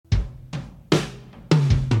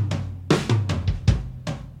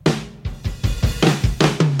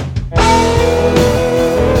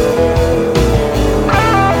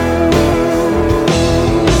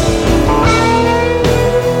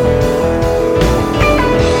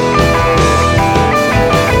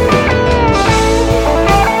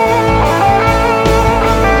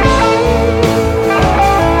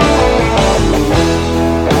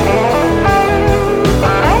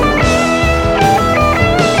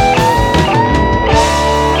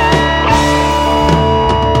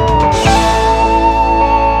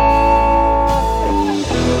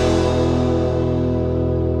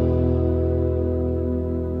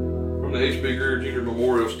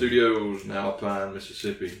Alpine,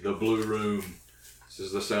 Mississippi, The Blue Room. This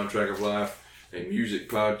is the Soundtrack of Life, a music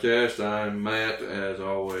podcast. I'm Matt, as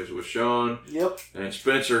always, with Sean. Yep. And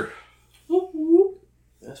Spencer. Whoop, whoop.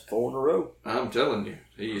 That's 4 in a row. I'm telling you,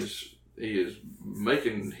 he is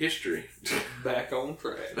making history. Back on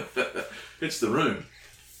track. It's The Room.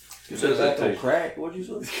 You said back on crack? What'd you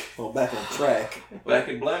say? Oh, back on track. Back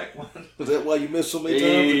in black. Is that why you missed so many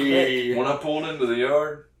times? When I pulled into the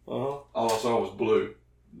yard, all I saw was blue.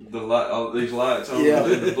 The light, all these lights on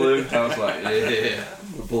in the blue. I was like, yeah.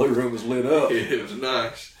 The blue room was lit up. It was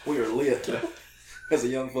nice. We are lit, as the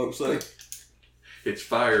young folks say. It's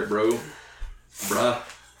fire, bro. Brah.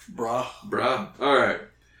 All right.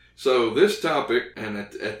 So this topic, and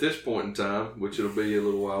at this point in time, which it'll be a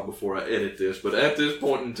little while before I edit this, but at this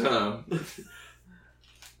point in time,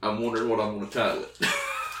 I'm wondering what I'm going to title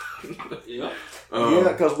it. Yeah.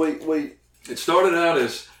 Because we it started out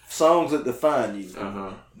as songs that define you.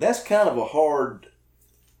 That's kind of a hard.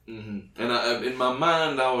 Mm-hmm. And in my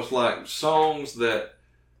mind, I was like songs that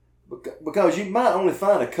because you might only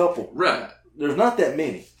find a couple. Right. There's not that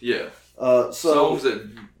many. Yeah. Songs that,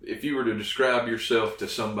 if you were to describe yourself to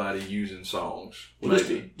somebody using songs,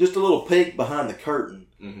 maybe. Just a little peek behind the curtain.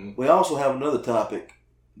 Mm-hmm. We also have another topic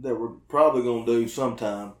that we're probably going to do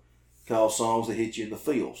sometime called songs that hit you in the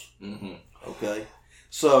feels. Mm-hmm. Okay?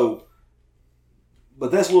 So,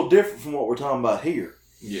 but that's a little different from what we're talking about here.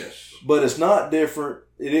 Yes. But it's not different.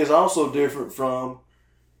 It is also different from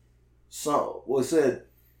songs that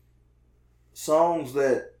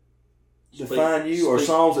define you or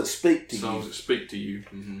songs that speak to you. Songs that speak to you.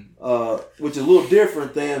 Mm-hmm. Which is a little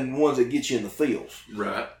different than ones that get you in the feels.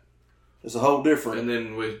 Right. It's a whole different. And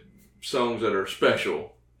then with songs that are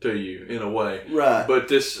special to you in a way. Right. But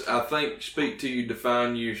this, I think, speak to you,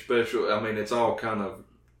 define you, special. I mean, it's all kind of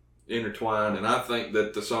intertwined. And I think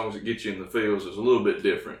that the songs that get you in the feels is a little bit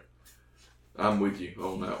different. I'm with you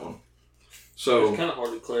on that one. So it's kind of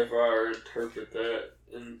hard to clarify or interpret that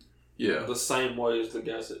in the same way as the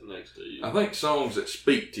guy sitting next to you. I think songs that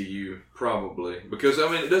speak to you probably, because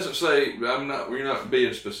I mean it doesn't say we're not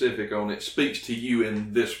being specific on it. Speaks to you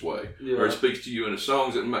in this way, or it speaks to you in the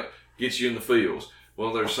songs that gets you in the feels.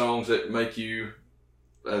 Well, there's songs that make you,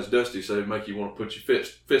 as Dusty said, make you want to put your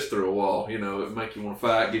fist through a wall. You know, that make you want to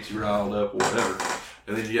fight, get you riled up, or whatever.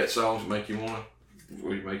 And then you got songs that make you want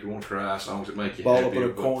to cry. Songs that make you ball happy, up in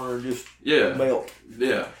a corner and just melt.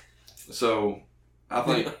 Yeah. So I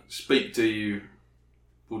think speak to you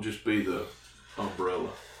will just be the umbrella.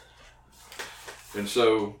 And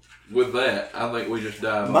so with that, I think we just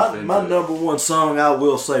dive off into my number one song, I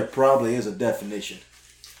will say, probably is a definition.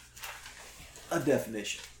 A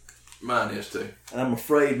definition. Mine is too. And I'm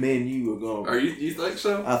afraid me and you are going to... You think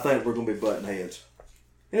so? I think we're going to be butting heads.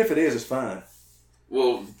 And if it is, it's fine.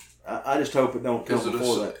 Well... I just hope it don't come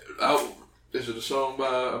before that. Is it a song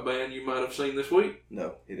by a band you might have seen this week?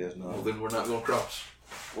 No, it is not. Well, then we're not going to cross.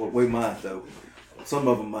 Well, we might, though. Some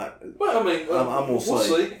of them might. Well, I mean, I'm going to say. We'll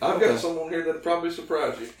see. I've got someone here that'll probably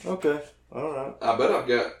surprise you. Okay. All right. I bet I've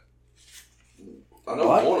got... I know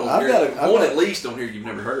one on here. One at least on here you've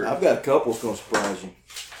never heard. I've got a couple that's going to surprise you.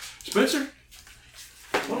 Spencer,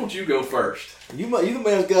 why don't you go first? You the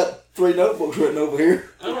man's got 3 notebooks written over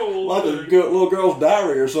here. Like a little girl's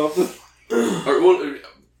diary or something. I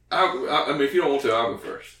mean, if you don't want to, I'll go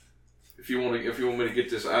first. If you want me to get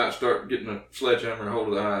this ice, start getting a sledgehammer and hold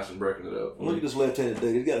of the ice and breaking it up. Look at this left-handed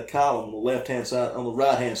dude. He's got a column on the left-hand side, on the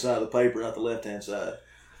right-hand side of the paper, not the left-hand side.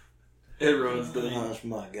 It runs deep. Oh,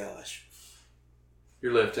 my gosh.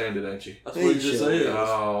 You're left-handed, ain't you? That's what you just said.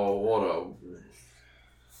 Oh, what a...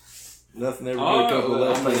 Nothing ever good comes with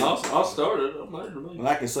left-handed. I'll start it. Don't matter to me. And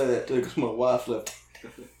I can say that too because my wife's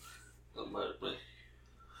left-handed. Don't matter to me.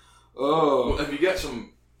 Well, have you got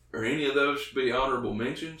some, or any of those be honorable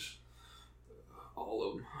mentions? All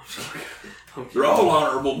of them. They're all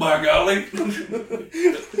honorable, by golly.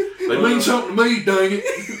 They mean something to me, dang it.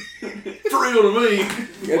 Thrill to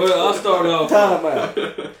me. Well, I'll start off. Time out.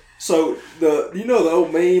 So the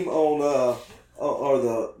old meme on or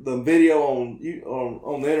the video on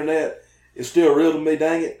the internet is still real to me,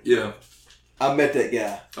 dang it. Yeah. I met that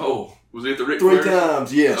guy. Oh, was it the Ric 3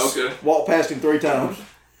 times, yes. Okay. Walked past him 3 times.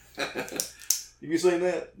 Have you seen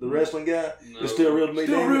that? The wrestling guy? No. It's still real to me,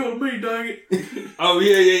 still real to me, dang it. Oh,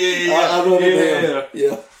 yeah. I love it.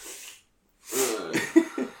 Yeah.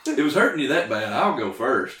 It was hurting you that bad. I'll go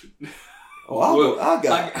first. Oh, I'll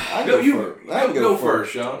go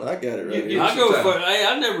first, Sean. I got it right here. I go first. Hey,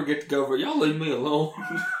 I never get to go first. Y'all leave me alone.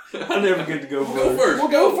 I never get to go first. Go first. Well,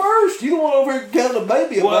 go first. You the one over here counting a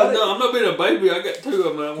baby about it. No, I'm not being a baby. I got 2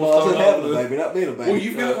 of them. I said having a baby, not being a baby. Well,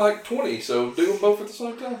 you've got like 20, so do them both at the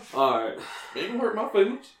same time. All right. It ain't gonna hurt my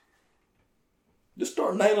feelings. Just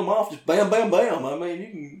start nailing them off. Just bam, bam, bam. I mean, you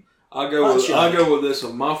can. I go with this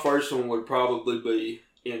one. My first one would probably be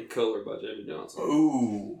 "In Color" by Jamie Johnson.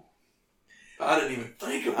 Ooh. I didn't even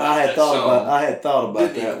think about I had thought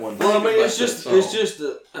about that one. Well, I mean, it's just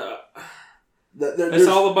it's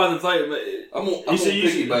all about the thing. I'm gonna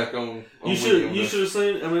piggyback on. You should have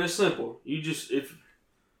seen. I mean, it's simple. You just if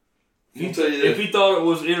you thought it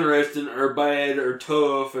was interesting or bad or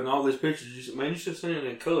tough and all these pictures, you should have seen it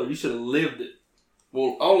in color. You should have lived it.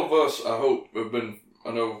 Well, all of us, I hope, have been.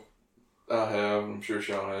 I know I have. I'm sure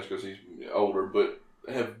Sean has because he's older, but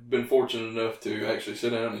have been fortunate enough to actually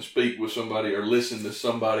sit down and speak with somebody or listen to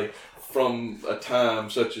somebody from a time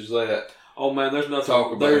such as that. Oh man, there's nothing.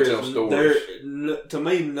 Talk about and tell stories. To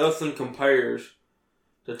me, nothing compares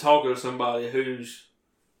to talking to somebody who's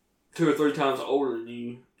 2 or 3 times older than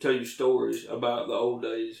you, tell you stories about the old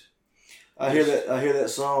days. I hear that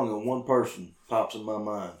song, and one person pops in my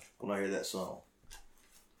mind when I hear that song,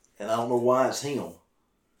 and I don't know why it's him.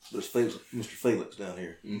 But it's Mr. Felix down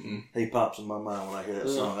here. Mm-hmm. He pops in my mind when I hear that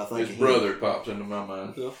song. I think his brother pops into my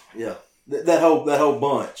mind. Yeah. That whole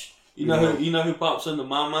bunch. You know who pops into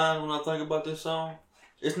my mind when I think about this song?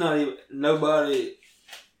 It's not even nobody.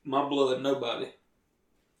 My blood, nobody.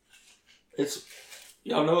 It's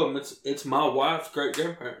y'all know him. It's my wife's great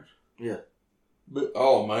grandparents. Yeah. But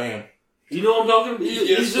oh man. You know what I'm talking about?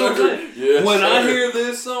 Yes, sir. Yes, when I hear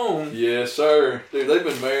this song. Yes, sir. Dude, they've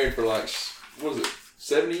been married for like, what was it,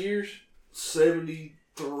 70 years?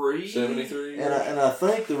 73. 73 years. And I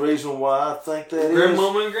think the reason why I think that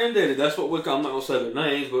Grandmama and Granddaddy. That's what we call. I'm not going to say their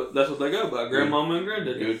names, but that's what they go by. Grandmama and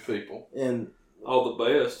Granddaddy. Good people. And all the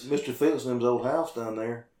best. Mr. Felix and them's old house down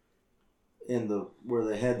there where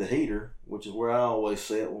they had the heater, which is where I always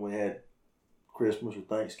sat when we had Christmas or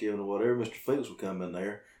Thanksgiving or whatever. Mr. Felix would come in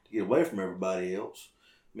there to get away from everybody else.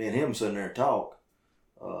 Me and him sitting there and talk.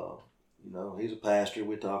 He's a pastor.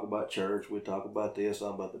 We talk about church. We talk about this,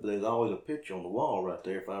 talk about that. But there's always a picture on the wall right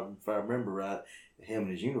there. If I remember right, him in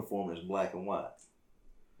his uniform is black and white.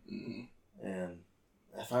 Mm-hmm. And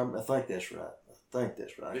I think that's right.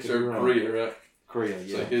 He's from Korea, right? Korea,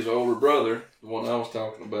 yeah. So his older brother, the one I was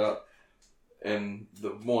talking about, and the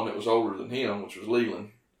one that was older than him, which was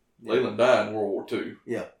Leland. Yeah. Leland died in World War II.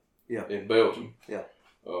 Yeah. In Belgium. Yeah.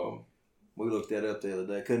 We looked that up the other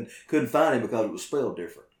day. Couldn't find him because it was spelled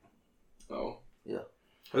different. Oh. Yeah.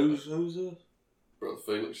 Who's this? Brother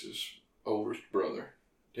Felix's oldest brother.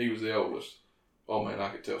 He was the oldest. Oh man, I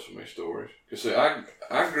could tell so many stories. Cause see, I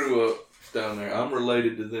grew up down there. I'm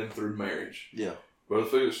related to them through marriage. Yeah. Brother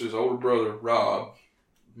Felix's older brother, Rob,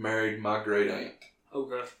 married my great aunt.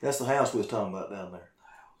 Okay. That's the house we was talking about down there.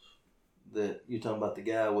 That you're talking about the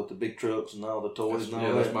guy with the big trucks and all the toys and all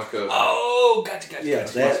that. That's my cousin. Oh, gotcha. Yeah,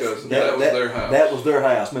 that's my cousin. That was their house. That was their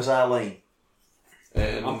house, Miss Eileen.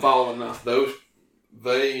 And I'm following now. They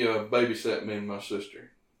babysat me and my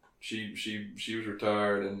sister. She was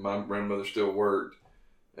retired, and my grandmother still worked,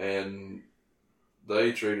 and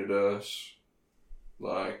they treated us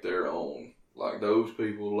like their own. Like those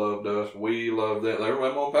people loved us. We loved them. They were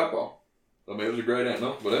my mom and papa. I mean, it was a great aunt and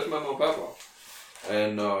uncle, but that's my mom and papa.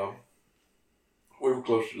 And we were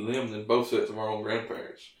closer to them than both sets of our own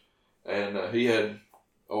grandparents. And he had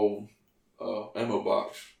old ammo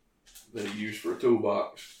box that he used for a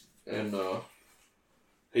toolbox, and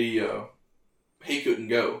he couldn't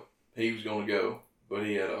go. He was going to go, but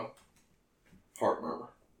he had a heart murmur,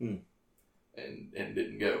 and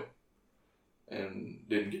didn't go, and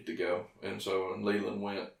didn't get to go, and so when Leland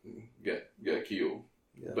went and got killed.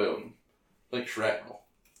 Yeah. Belgium, I think shrapnel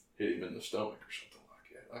hit him in the stomach or something like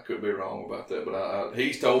that. I could be wrong about that, but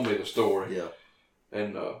he's told me the story. Yeah,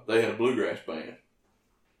 and they had a bluegrass band,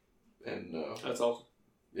 and that's awesome.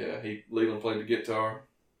 Yeah, Leland played the guitar,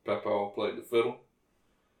 Papa played the fiddle,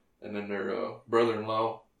 and then their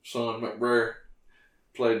brother-in-law, son McBrayer,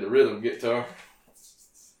 played the rhythm guitar.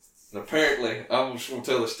 And apparently, I'm just going to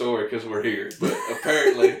tell the story because we're here, but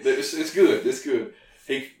apparently, it's good, it's good.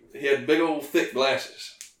 He had big old thick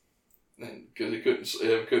glasses, because he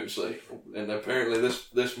couldn't see. And apparently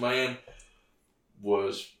this man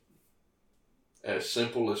was as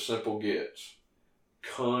simple gets.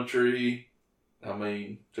 Country, I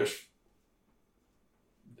mean, just,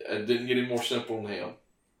 it didn't get any more simple than him.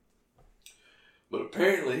 But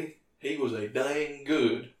apparently, he was a dang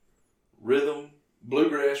good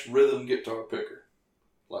bluegrass rhythm guitar picker.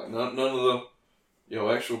 Like, none of the,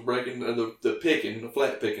 actual breaking, the picking, the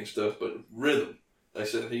flat picking stuff, but rhythm. They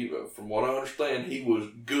said from what I understand, he was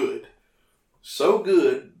good. So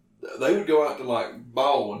good, they would go out to like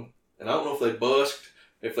Baldwin, and I don't know if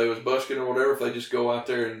they was busking or whatever, if they just go out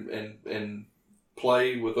there and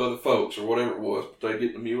play with other folks or whatever it was. But they'd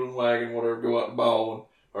get the mule and wagon, whatever, go out to bowling,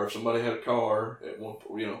 or if somebody had a car at one,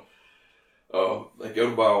 they'd go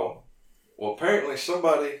to bowling. Well, apparently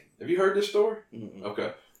somebody, have you heard this story? Mm-mm.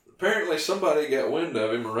 Okay. Apparently somebody got wind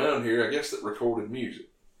of him around here, I guess, that recorded music.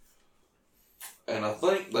 And I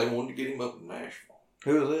think they wanted to get him up in Nashville.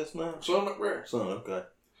 Who is this now? Son McRae. Son, okay.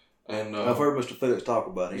 And I've heard Mr. Felix talk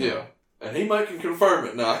about him. Yeah. And he may can confirm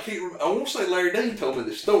it. Now, I won't say Larry Dean told me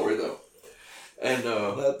this story, though. And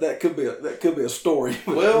that could be a story.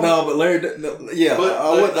 Well, no, but Larry, yeah, but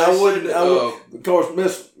I wouldn't. Of course,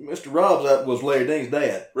 Mr. Robs, that was Larry Dean's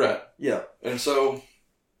dad. Right. Yeah. And so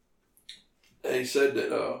he said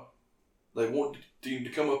that they wanted him to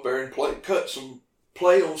come up there and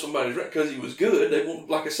play on somebody's record because he was good. They wanted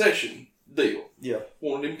like a session deal. Yeah.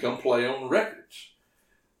 Wanted him to come play on the records.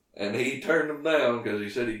 And he turned them down because he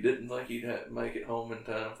said he didn't think he'd have to make it home in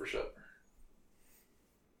time for supper.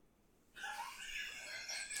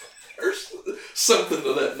 Or something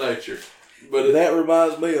of that nature. But that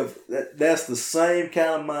reminds me of that. That's the same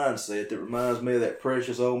kind of mindset that reminds me of that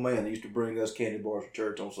precious old man that used to bring us candy bars to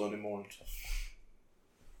church on Sunday mornings.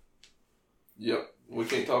 Yep, we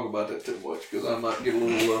can't talk about that too much because I might get a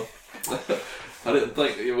little. I didn't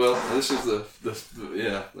think. Well, this is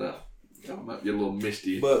I might get a little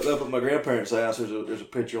misty. But up at my grandparents' house, there's a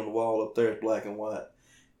picture on the wall up there. It's black and white,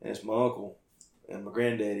 and it's my uncle and my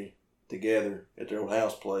granddaddy together at their old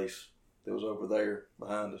house place that was over there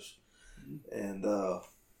behind us. And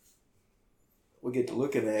we get to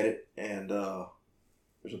looking at it, and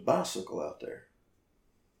there's a bicycle out there.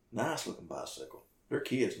 Nice looking bicycle. They're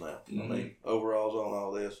kids now. Mm-hmm. I mean, overalls on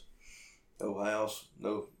all this. No house,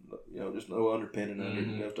 no, just no underpinning under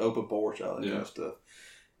it. Just open porch, all that kind of stuff.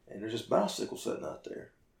 And there's this bicycle sitting out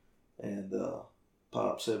there. And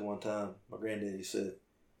Pop said one time, my granddaddy said,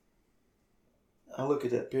 I look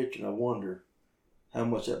at that picture and I wonder how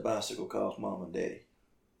much that bicycle cost Mom and Daddy.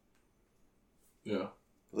 Yeah.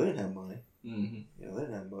 They didn't have money. Mm-hmm. They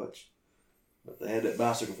didn't have much. But they had that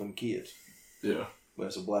bicycle from kids. Yeah. But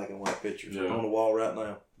it's a black and white picture. It's Yeah. on the wall right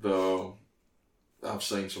now. I've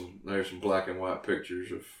seen there's some black and white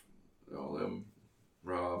pictures of all them,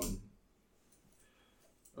 Rob and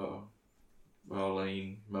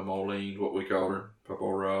Marlene, what we call her, Papa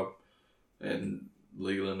Rob, and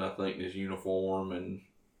Leland, I think, in his uniform, and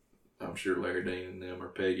I'm sure Larry Dean and them, or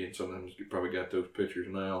Peggy, and some of them probably got those pictures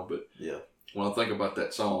now, but yeah. When I think about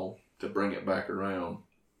that song, to bring it back around,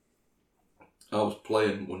 I was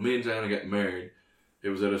playing, when me and Johnny got married, it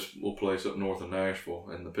was at a little place up north of Nashville,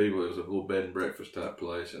 and the people, it was a little bed and breakfast type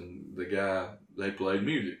place, and the guy, they played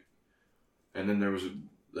music. And then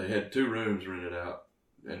they had 2 rooms rented out,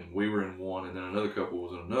 and we were in one, and then another couple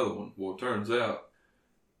was in another one. Well, it turns out,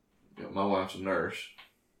 my wife's a nurse,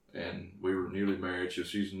 and we were newly married, so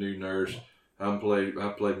she's a new nurse. I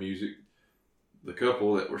played music. The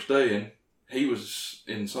couple that were staying, he was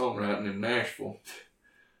in songwriting in Nashville,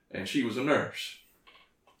 and she was a nurse.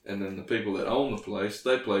 And then the people that owned the place,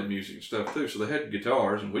 they played music and stuff too. So they had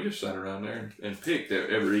guitars, and we just sat around there and picked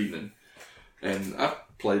every evening. And I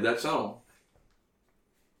played that song.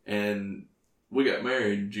 And we got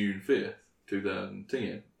married June 5th,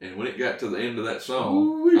 2010. And when it got to the end of that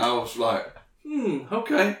song, I was like,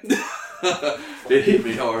 okay. It hit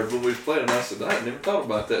me hard when we was playing. I said, I never thought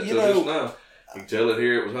about that till just now. You can tell it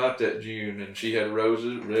here, it was hot that June, and she had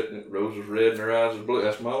roses red and her eyes was blue.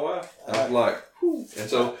 That's my wife. I was like, whew. And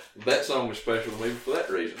so that song was special to me for that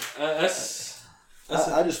reason.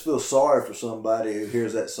 I just feel sorry for somebody who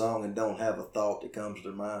hears that song and don't have a thought that comes to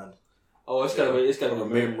their mind. Oh, it's gotta be a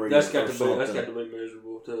memory. That's got to be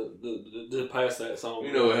miserable to pass that song.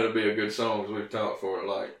 It had to be a good song because we've talked for it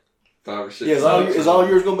like 5 or 6 is all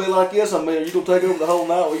yours going to be like this? I mean, are you going to take over the whole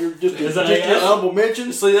night with your just your honorable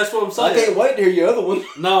mentions? See, that's what I'm saying. I can't wait to hear your other one.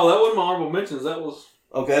 No, that wasn't my honorable mentions. That was...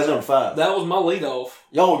 Okay, that's number 5. That was my lead off.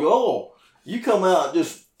 Yo, you come out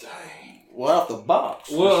just out the box.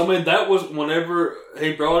 Well, I mean, that was whenever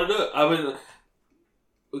he brought it up. I mean,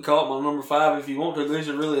 we call it my number 5 if you want to. These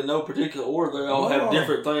are really in no particular order. They all have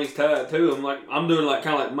different things tied to them. Like, I'm doing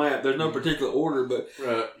kind of like math. There's no particular order, but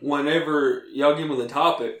whenever y'all give me the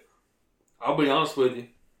topic, I'll be honest with you.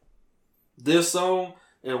 This song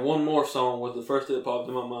and one more song was the first thing that popped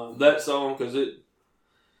in my mind. That song, because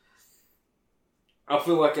I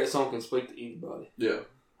feel like that song can speak to anybody. Yeah.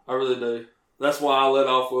 I really do. That's why I let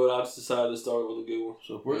off with it. I just decided to start with a good one.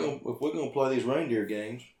 So if we're gonna play these reindeer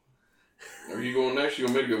games, are you going next? You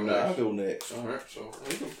want me to go next? I'll go next. All right. So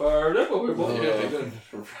he can fire it up over here, boy. Yeah, he done.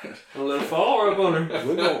 I'll let it fall up on him.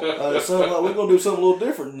 We're gonna. It sounds like we're gonna do something a little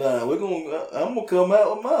different tonight. I'm gonna come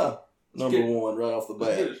out with mine. number one right off the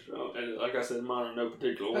bat. And like I said, mine in no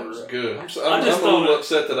particular order. That's good. I'm a little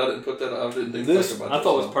upset that I didn't put that. I didn't even think about that. I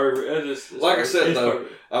thought it was perfect. It's like I said, though,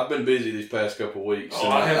 perfect. I've been busy these past couple of weeks. Oh,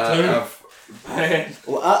 I have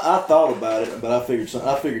too. Well, I thought about it, but I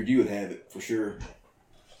figured you would have it for sure.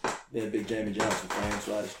 Being a big Jamie Johnson fan,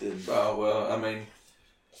 so I just didn't. Oh well, I mean,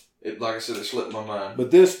 like I said, it slipped my mind.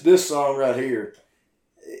 But this song right here,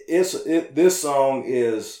 this song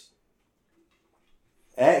is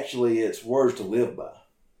actually it's Words to Live By,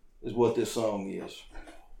 is what this song is.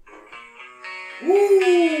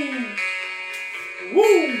 Woo!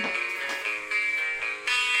 Woo!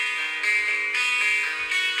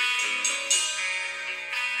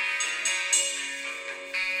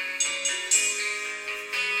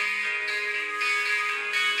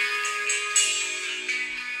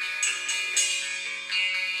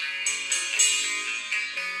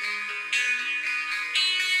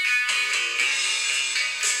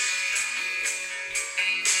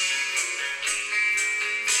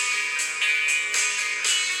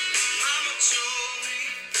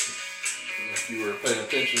 You were paying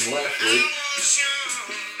attention last week.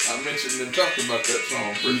 I mentioned and talked about that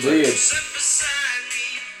song. You did.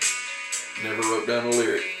 Never wrote down a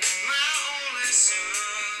lyric.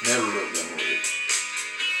 Never wrote down a lyric.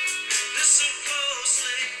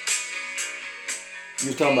 You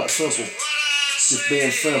was talking about simple. Just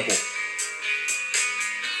being simple.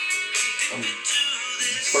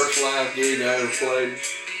 First live gig I ever played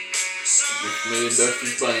with me and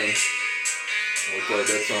Dusty's band. We played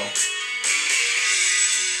that song.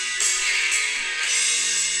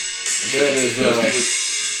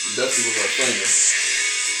 Dusty was our singer,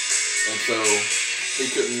 and so he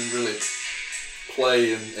couldn't really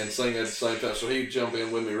play and sing at the same time. So he'd jump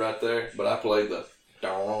in with me right there. But I played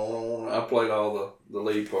I played all the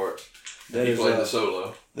lead parts. He played the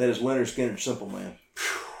solo. That is Leonard Skinner, Simple Man.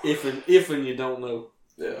 If and you don't know,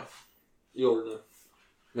 yeah, you ought to know.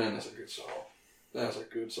 Man, that's a good song. That's a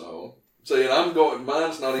good song. See, and I'm going.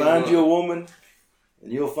 Mine's not even. Find you a woman.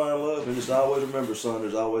 And you'll find love, and just always remember, son,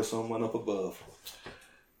 there's always someone up above.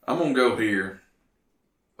 I'm going to go here.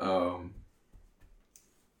 As long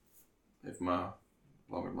as my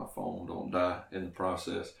phone don't die in the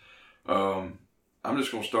process. I'm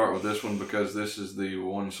just going to start with this one because this is the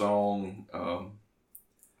one song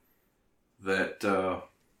that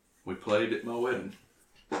we played at my wedding.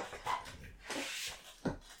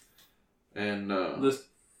 And this,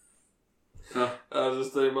 I was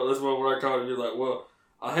just thinking about this one when I called it. You're like, well,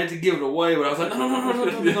 I hate to give it away, but I was like, no.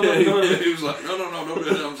 He was like, no, don't do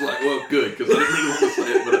it. I was like, well, good, because I didn't really want to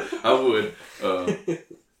say it, but I would.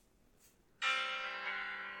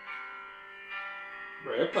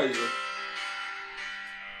 Brad Paisley.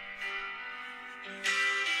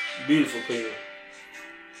 Beautiful pen.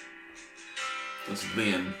 That's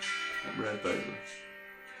Ben, not Brad Paisley.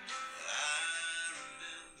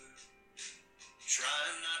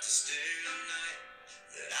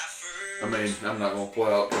 I mean, I'm not going to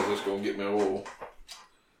play out because it's going to get me a little,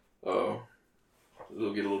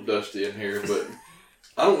 it'll get a little dusty in here, but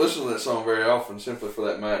I don't listen to that song very often simply for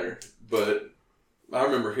that matter, but I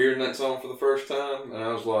remember hearing that song for the first time and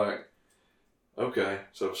I was like, okay,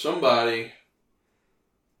 so somebody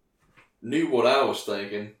knew what I was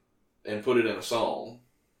thinking and put it in a song,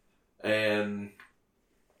 and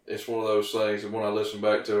it's one of those things that when I listen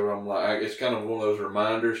back to it, I'm like, it's kind of one of those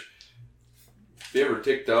reminders. If you ever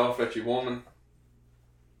ticked off at your woman,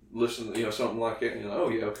 listen, something like that, oh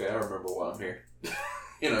yeah, okay, I remember why I'm here.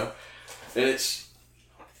 And it's...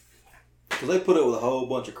 Because they put it with a whole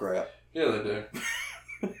bunch of crap. Yeah, they do.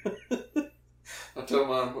 I tell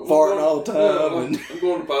mine... Farting all the time. I'm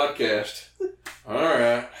going to podcast.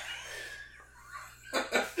 Alright.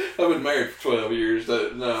 I've been married for 12 years,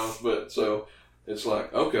 but so it's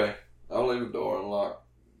like, okay, I'll leave the door unlocked.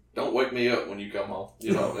 Don't wake me up when you come home.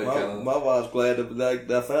 My wife's glad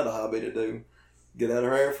that I found a hobby to do. Get out of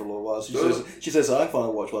her hair for a little while. She says, so I can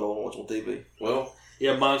finally watch what I want to watch on TV. Well,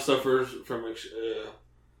 yeah, mine suffers from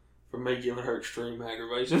me giving her extreme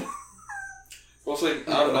aggravation. Well, see,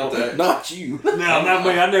 I'm not that. Not you. No, not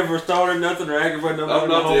me. I never started nothing or aggravated nobody. I'm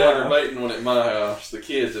not the aggravating one at my house. The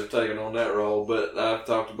kids have taken on that role, but I've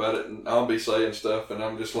talked about it, and I'll be saying stuff, and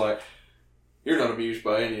I'm just like, you're not amused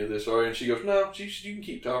by any of this, are you? And she goes, no, you can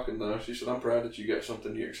keep talking, though. She said, I'm proud that you got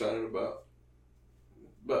something you're excited about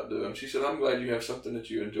doing. She said, I'm glad you have something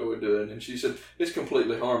that you enjoy doing. And she said, it's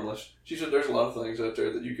completely harmless. She said, there's a lot of things out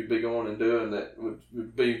there that you could be going and doing that would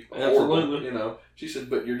be horrible. Absolutely. She said,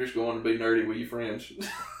 but you're just going to be nerdy with your friends.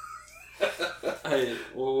 Hey,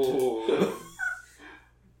 whoa.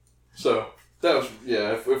 So, that was,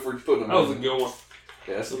 if we're putting them that was a good one.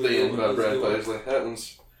 Yeah, that's the end by Brad Paisley. That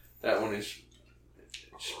one's That one is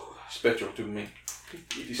special to me.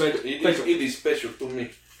 It is special to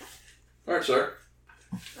me. All right, sir.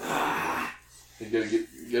 You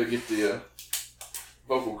gotta get the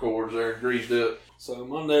vocal cords there greased up. So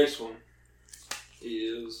my next one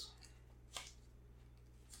is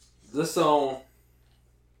this song.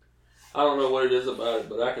 I don't know what it is about it,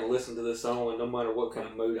 but I can listen to this song and no matter what kind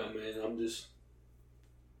of mood I'm in,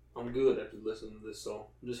 I'm good after listening to this song.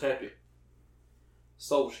 I'm just happy.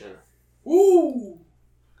 Soul Shiner. Woo!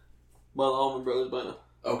 By the Allman Brothers Band.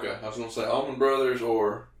 Okay, I was gonna say Allman Brothers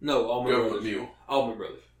or Allman Government Brothers. Mule. Allman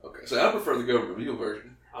Brothers. Okay, so I prefer the Government Mule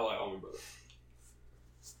version. I like Allman Brothers.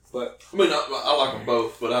 But I mean, I like them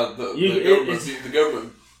both, but the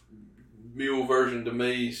Government Mule version to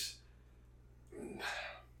me's.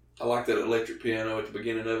 I like that electric piano at the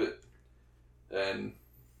beginning of it, and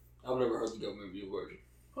I've never heard the Government Mule version.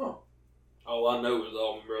 Oh. All I know is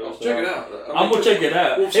Allman Brothers. Check it out. I'm gonna check it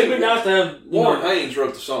out. It'd be nice to have Warren Haynes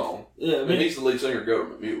wrote the song. Yeah, and he's the lead singer of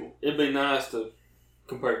Government Mule. It'd be nice to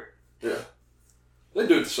compare. Yeah, they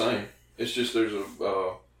do it the same. It's just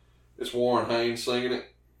it's Warren Haynes singing it,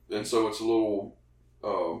 and so it's a little.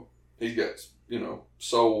 He's got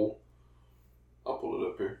soul. I'll pull it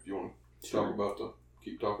up here if you want to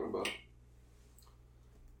keep talking about it.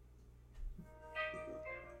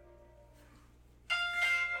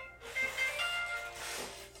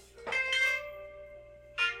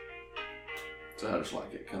 So I just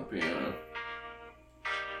like it kind of piano.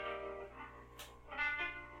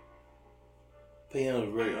 Piano is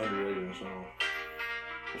very underrated in the song.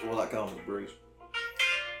 That's what I call it, Bruce.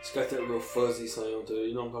 It's got that real fuzzy sound to it.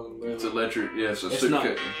 You know what I'm talking about? It's electric. Yeah, it's It's not.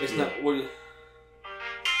 It's not.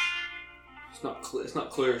 It's not clear. It's not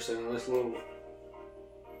clear sound. It's a little.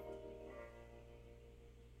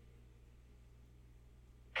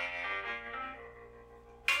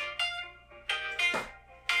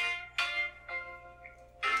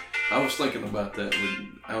 I was thinking about that.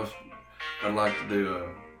 I'd like to do a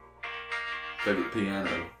favorite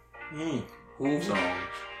piano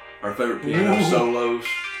songs or favorite piano solos.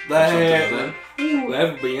 That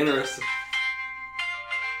would be interesting.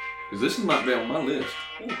 Because this might be on my list.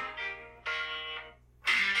 Ooh.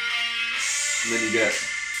 And then you got.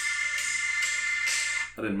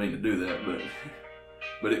 I didn't mean to do that,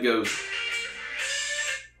 but it goes.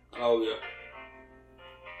 Oh yeah.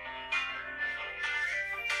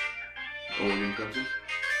 Organ comes in.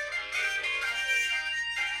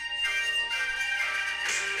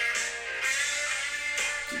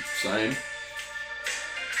 Same.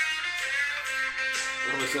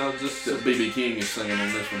 Just B.B. King is singing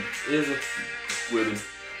on this one. Is it? With him.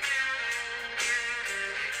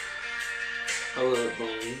 I love it.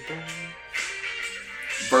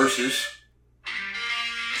 Versus.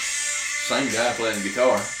 Same guy playing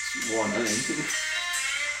guitar. Warren Haynes.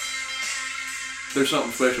 There's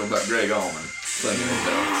something special about Greg Allman singing it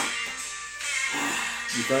though.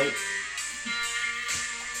 You think?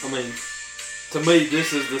 I mean, to me,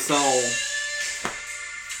 this is the song.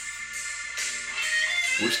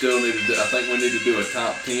 We still need to do, I think we need to do a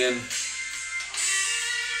top 10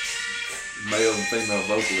 male and female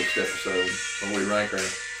vocalist episode when we rank her.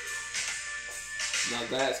 Now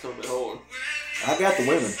that's going to be hard. I got the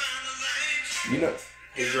women. You know.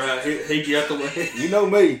 He's right. He got the women. You know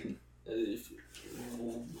me.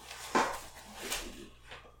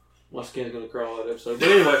 My skin's going to crawl that episode. But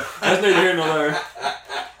anyway, that's neither here nor there.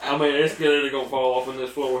 I mean, it's going to fall off in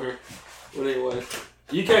this floor here. But anyway,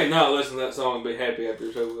 you can't not listen to that song and be happy after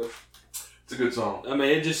it's over with. It's a good song. I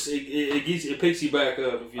mean, it picks you back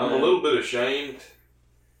up. If you I'm a little bit ashamed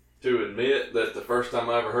to admit that the first time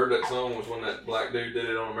I ever heard that song was when that black dude did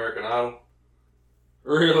it on American Idol.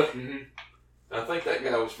 Really? Mm-hmm. I think that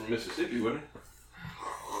guy was from Mississippi, wasn't he?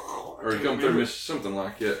 Or he come through something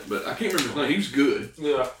like that, but I can't remember his name. He was good.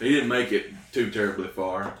 Yeah. He didn't make it too terribly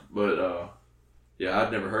far, but yeah,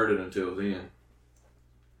 I'd never heard it until then.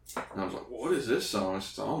 And I was like, "What is this song?"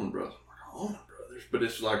 It's Allman Brothers. Allman Brothers, but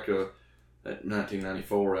it's like that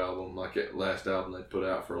 1994 album, like that last album they put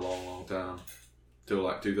out for a long, long time, till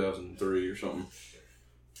like 2003 or something.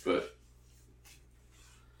 But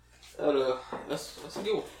that's a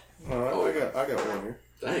good one. All right, I got one here.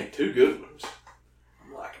 Dang, two good ones.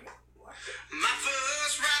 I'm liking it.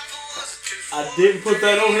 I didn't put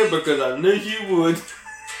that on here because I knew you would.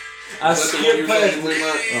 I skipped past it.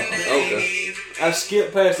 Okay. I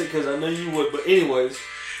skipped past it because I knew you would. But anyways,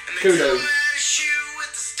 kudos.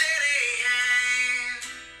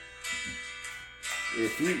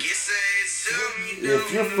 If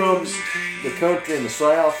you're from the country in the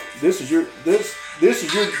South, this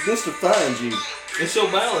defines you. It's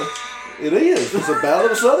your ballad. It is. It's a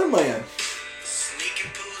ballad of a Southern man.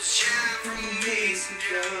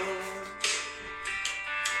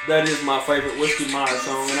 that is my favorite Whiskey Myers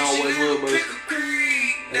song, and always will be.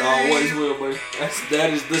 It always will be.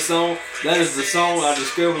 That is the song. That is the song I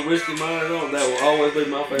discovered Whiskey Myers on. That will always be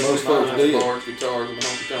my favorite. Most folks do. Bars, guitars, and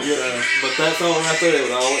honky tonk sound. But that song right there,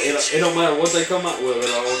 it don't matter what they come out with.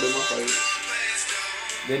 It'll always be my favorite.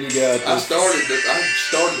 Then you got. I started to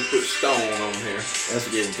put Stone on here. That's a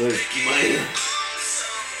good one too. Man.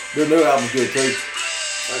 Their new album's good too.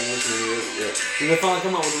 I can listen to it. Yeah. Did they finally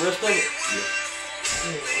come out with the rest of it? Yeah. I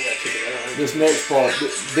gotta check it out. This next part,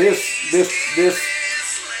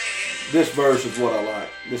 this verse is what I like.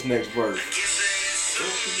 This next verse.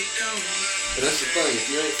 But that's the thing. If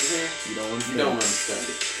you ain't from here, You don't understand. you don't understand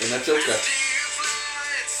it, and that's okay.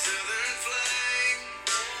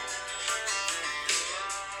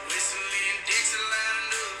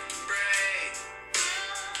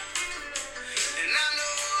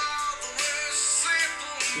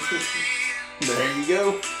 There you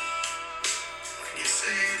go.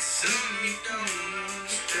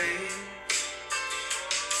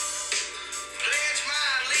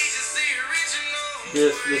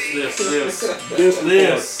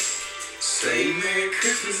 This. Say Merry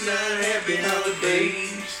Christmas now, Happy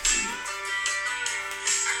Holidays.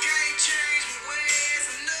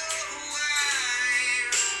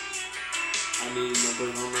 I need my put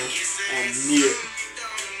it on there. I knew it.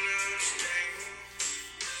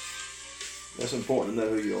 That's important to know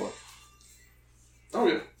who you are. Oh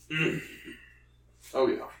yeah. Oh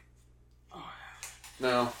yeah.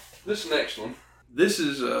 Now this next one. This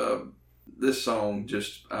is this song.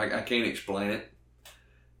 Just I can't explain it.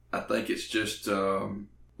 I think it's just I don't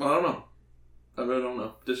know. I really don't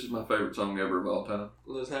know. This is my favorite song ever of all time.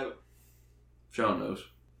 Let's have it. Sean knows.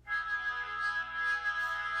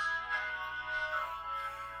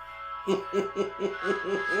 You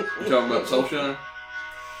talking about Soulshine?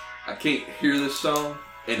 I can't hear this song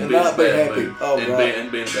and be in a not be bad happy. mood. Oh, and God. be in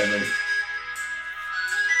a bad mood.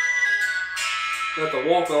 Got the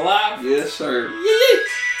Walk of Life. Yes, sir.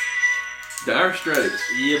 Dire Straits.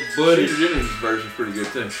 Yeah, buddy. Peter Jennings' version's pretty good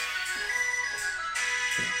too.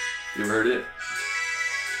 You ever heard it?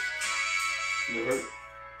 Never heard it.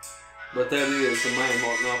 But that is the man,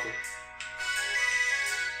 Mark Knopfler.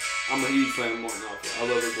 I'm a huge fan of Mark Knopfler. I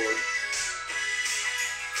love his work.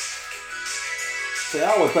 See, I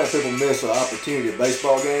always think people miss an opportunity at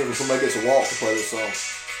baseball games when somebody gets a walk to play this song.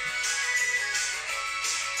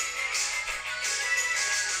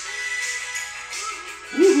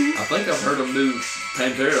 I think I've heard them do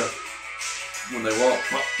Pantera when they walk.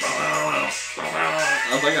 I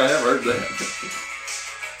think I have heard that.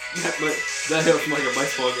 That helps make a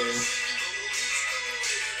baseball game.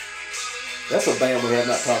 That's a band we have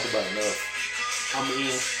not talked about enough. I'm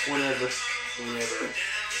in. Whenever.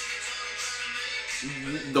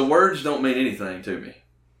 The words don't mean anything to me.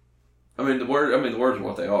 I mean the words are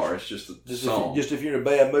what they are. It's just the song. If you're in a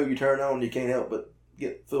bad mood, you turn on, you can't help but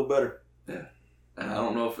feel better. Yeah. And I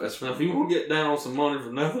don't know if that's. Now, if you want to get down on some money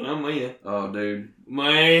for nothing, I'm in. Oh, dude,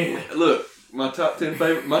 Man. look, my top 10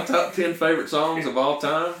 favorite songs of all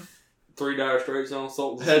time. 3 Dire Straits on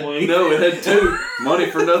Sultans of Swing. No, it had 2. Money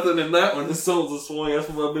for Nothing in that one. The Sultans of Swing. That's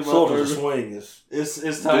what I'd be my Sultans of favorite. Swing is.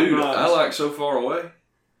 It's top Dude, notch. I like So Far Away.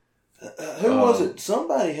 Who was it?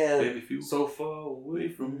 Somebody had. Baby, feel so far away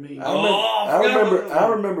from me. I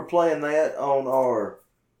remember playing that on our.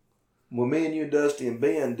 When me and you, Dusty, and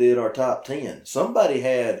Ben did our top 10. Somebody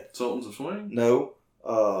had. Sultans of Swing? No.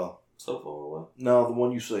 So far away. No, the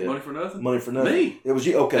one you said. Money for Nothing? Money for Nothing. Me. It was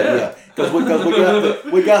you. Okay, yeah. Because we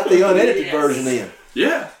got the unedited version in.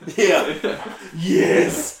 Yeah. Yeah.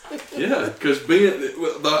 Yes. Yeah, because Ben,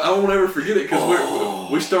 I won't ever forget it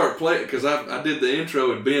because we start playing, because I did the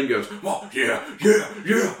intro and Ben goes, oh, yeah. And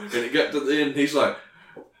it got to the end, he said,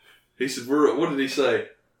 what did he say?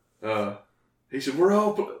 He said, we're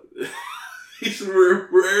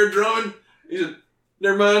air drumming. He said,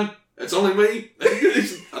 never mind, it's only me. He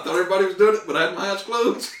said, I thought everybody was doing it, but I had my eyes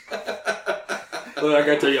closed. Look, I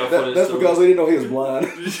gotta tell y'all a funny That's story. because we didn't know he was blind.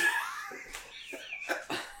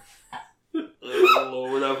 Oh,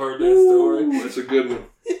 Lord, I've heard that story. That's a good one.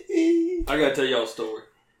 I gotta tell y'all a story.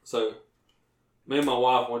 So, me and my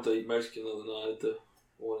wife went to eat Mexican the other night at the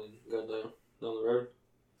one in Gundown, down the road.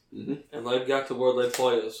 Mm-hmm. And they got to where they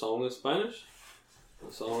play a song in Spanish,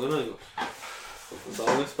 a song in English. A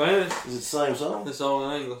song in Spanish, Is it the same song? a song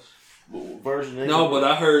in English. Version in No, but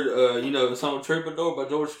I heard, the song Troubadour by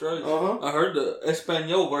George Strait. Uh-huh. I heard the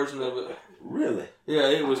Espanol version of it. Really? Yeah,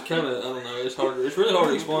 it was kind of, I don't know, it's really hard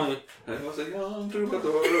to explain. I was like,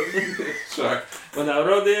 sorry. When I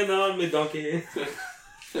rode in on me donkey.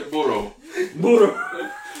 Burro. Burro.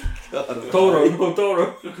 Toro. No,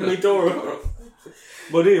 Toro. Mi Toro.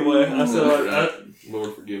 But anyway, I said,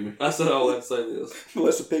 Lord forgive me. I said all that to say this. We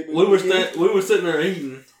were sitting there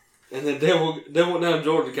eating, and then Devil Down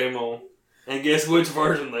Georgia came on, and guess which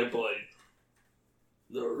version they played?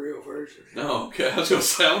 The real version. Oh, okay. I was going to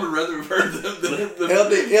say, I would have rather have heard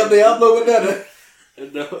the El Diablo with that.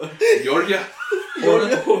 Georgia.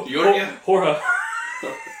 Jorge.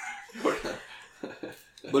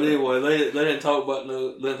 But anyway, they didn't talk about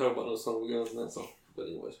no Son of Guns in that song. But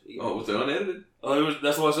anyways, was it unedited? Oh,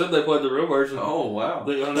 that's what I said. They played the real version. Oh wow,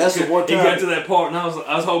 that's the one time he got to that part, and I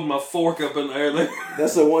was holding my fork up in the air. There.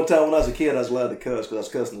 That's the one time when I was a kid I was allowed to cuss because I was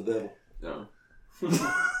cussing the devil. No.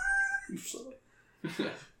 You son.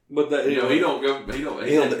 But that he don't do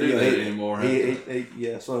that anymore.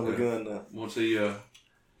 He son of a gun now. Once he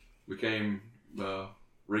became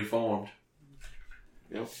reformed.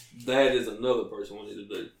 Yep. That is another person we need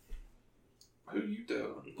to do. Who you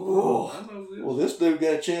telling? Oh. I know this. Well, this dude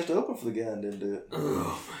got a chance to open for the guy and didn't do it.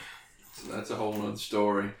 Oh, so that's a whole other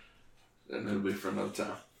story. And it'll be for another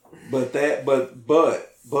time. But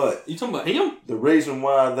you talking about him? The reason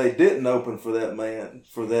why they didn't open for that man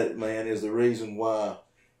is the reason why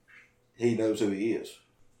he knows who he is.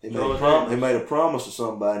 He made a promise to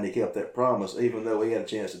somebody and he kept that promise, even though he had a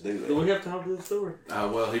chance to do that. Do we have time for the story?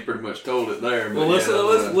 Well, he pretty much told it there. But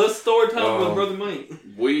well, let's story time with Brother Mate.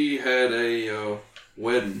 We had a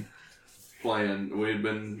wedding planned.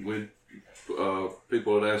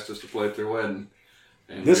 People had asked us to play at their wedding.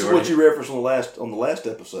 And this is what you referenced on the last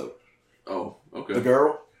episode. Oh, okay. The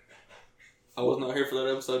girl. I was not here for that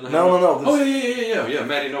episode. No. Yeah.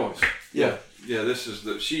 Maddie Noyes. Yeah. This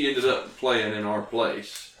is she ended up playing in our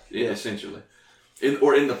place. Essentially, in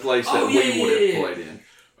the place that we would have played in.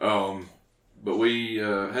 But we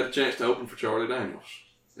had a chance to open for Charlie Daniels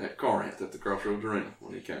at Corinth at the Crossroads Arena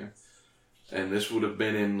when he came, and this would have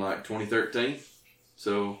been in like 2013,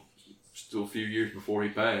 so still a few years before he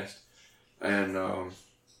passed, and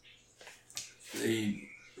he.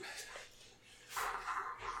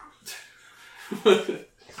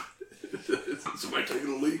 Somebody taking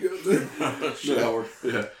a leak out there? Shower.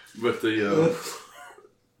 Yeah, but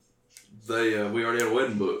we already had a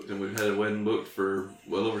wedding booked, and we've had a wedding booked for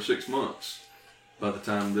well over 6 months. By the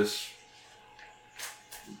time this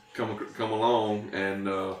come along, and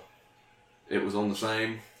it was on the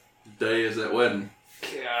same day as that wedding.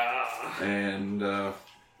 Yeah. And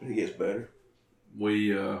it gets better.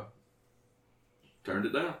 We turned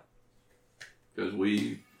it down because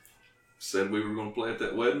we said we were going to play at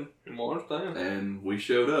that wedding. And we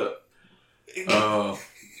showed up.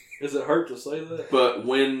 Does it hurt to say that? But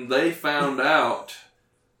when they found out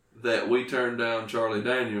that we turned down Charlie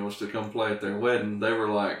Daniels to come play at their wedding, they were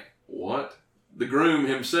like, what? The groom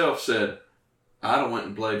himself said, I done went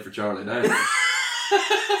and played for Charlie Daniels.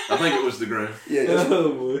 I think it was the groom. Yeah.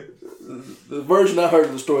 The version I heard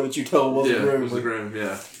of the story that you told was the groom. It was the groom,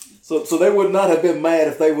 yeah. So they would not have been mad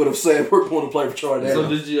if they would have said, we're going to play for Charlie Daniels. So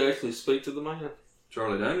did you actually speak to the man?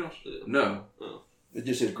 Charlie Daniels? No. Oh. It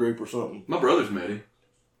just his group or something. My brothers met him.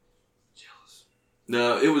 Jealous.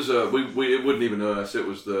 No, it was it wasn't even us. It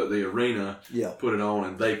was the arena put it on,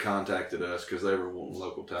 and they contacted us because they were wanting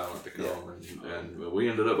local talent to come, and we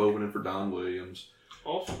ended up opening for Don Williams,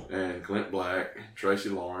 awesome, and Clint Black, Tracy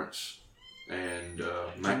Lawrence, and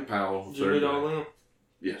Mac Powell. Did you meet all them?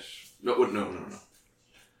 Yes. No.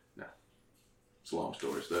 It's long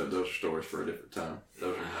stories. Those are stories for a different time.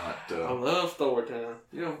 Those are not. I love story time.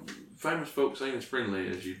 You know, famous folks ain't as friendly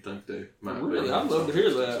as you'd think they might be. Really? I'd love to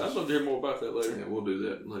hear that. I'd love to hear more about that later. Yeah, we'll do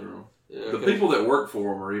that later on. Yeah, the people that work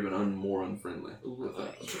for them are even more unfriendly.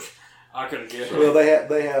 I couldn't get it. Well, they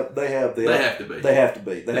have to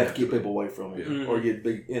be. They have to keep people away from it, yeah. or you'd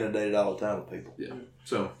be inundated all the time with people. Yeah.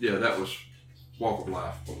 So that was Walk of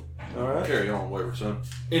Life. All right. Carry on, Wayward Son.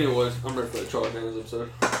 Anyways, I'm ready for the Charlie Daniels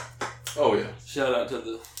episode. Oh yeah. Shout out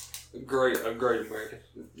to a great American.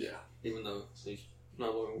 Yeah. Even though he's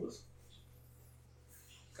not living with us.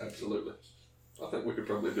 Absolutely. I think we could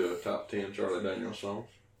probably do a top 10 Charlie Daniels song.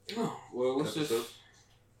 Oh, well, let's just...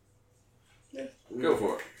 Yeah. Go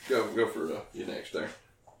for it. Go for your next there.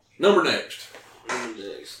 Number next.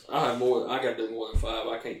 I have more. I got to do more than 5.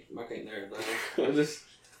 I can't narrow it down.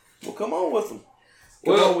 Well, come on with them.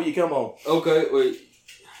 Come on when you come on. Okay, wait.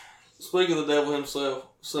 Speak of the devil himself,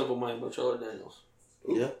 Simple Man by Charlie Daniels.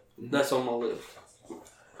 Yeah. That's on my list.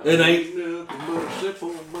 It ain't nothing but a simple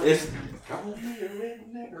man. Call me a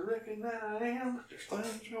redneck, I reckon that I am. There's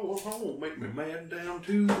things going home, make me mad down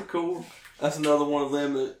to the core. That's another one of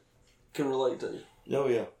them that can relate to. Oh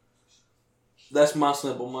yeah. That's my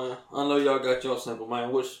Simple Man. I know y'all got your Simple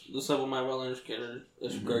Man, which the Simple Man by Leonard Skinner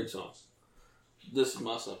is a great song. This is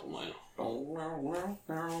my Simple Man.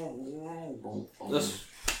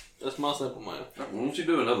 That's my Simple Man. Why don't you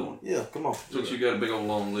do another one? Yeah, come on. Since you got a big old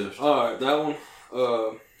long list. Alright, that one.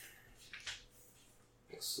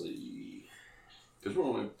 Let's see. Because we're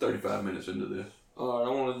only 35 minutes into this. Alright, I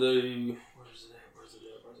want to do. Where's it at?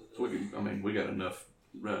 So we got enough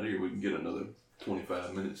right here. We can get another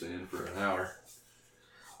 25 minutes in for an hour.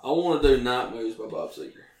 I want to do Night Moves by Bob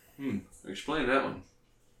Seger. Explain that one.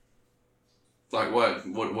 Like what?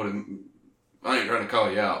 I ain't trying to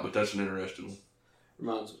call you out, but that's an interesting one.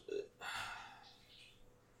 Reminds me.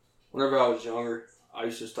 Whenever I was younger, I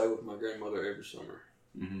used to stay with my grandmother every summer.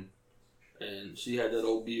 Mm-hmm. And she had that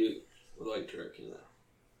old Buick with 8-track in it.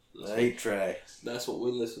 The 8-track. That's what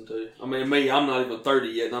we listened to. I mean, me, I'm not even 30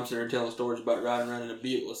 yet, and I'm sitting there telling stories about riding around in a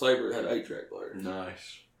Buick LeSabre that had an 8-track player.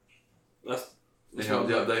 Nice. They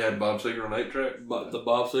had Bob Seger on 8-track? The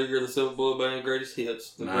Bob Seger, the Silver Bullet Band, Greatest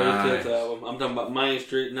Hits. The Greatest Hits album. I'm talking about Main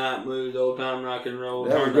Street, Night Moves, Old Time Rock and Roll.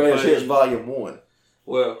 That was Greatest Hits Volume 1.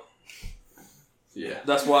 Well, yeah.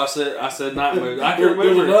 That's why I said Night Moves. I can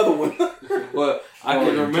remember. There's another one. Well, I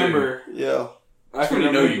can remember. Yeah. That's when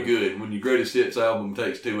you know you're good, when your Greatest Hits album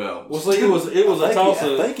takes 2 albums. Well, see, it was a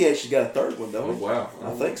toss-up. I think he actually got a third one, don't he? Oh, wow.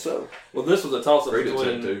 I think so. Well, this was a toss-up Greatest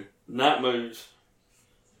between Night Moves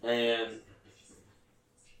and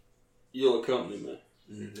You'll Accompany Me.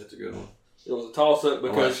 That's a good one. It was a toss-up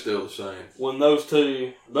because still the same. When those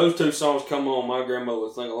two songs come on, my grandmother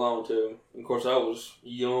would sing along to them. And of course, I was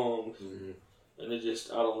young, and it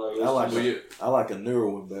just, I don't know. I like a newer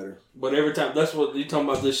one better. But every time, that's what you're talking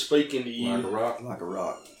about. This speaking to you, like a rock. Like a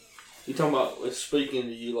rock. You talking about it's speaking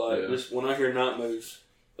to you like this. When I hear Night Moves,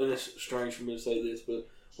 and it's strange for me to say this, but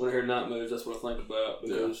when I hear Night Moves, that's what I think about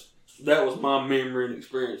because that was my memory and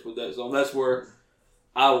experience with that song. That's where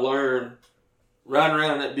I learned. Riding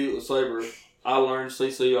around in that Buick LeSabre, I learned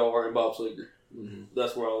CCR and Bob Seger. Mm-hmm.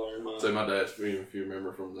 That's where I learned mine. So my dad's, if you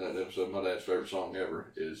remember from that episode, my dad's favorite song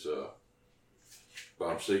ever is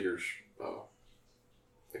Bob Seger's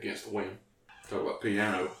Against the Wind. Talk about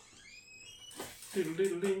piano.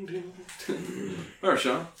 Alright,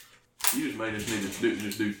 Sean. You just made us need to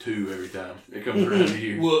just do 2 every time. It comes around to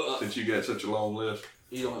you since you got such a long list.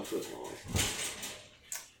 You don't have such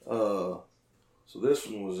long. So this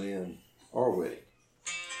one was in Our Wedding.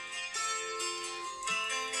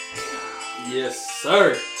 Yes,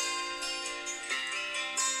 sir.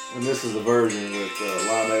 And this is a version with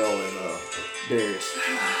Lionel and Darius.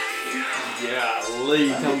 Yeah,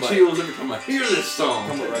 Lee. Chills every time I hear this song.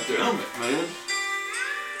 Come right there. Come it, man.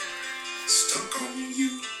 Stuck on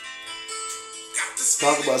you.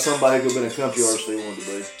 Talk about somebody who could have been a country artist they wanted to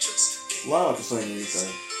be. Lionel could sing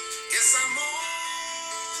anything.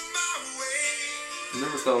 I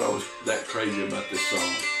never thought I was that crazy about this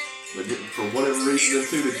song. But for whatever reason, the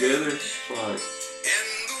two together, it's like...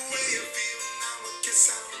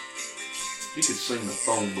 He could sing the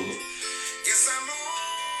phone book.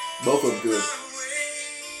 Both of them good.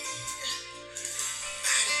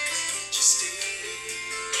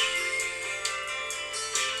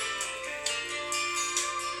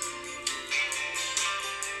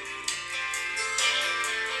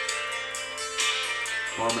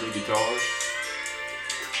 Harmony guitars.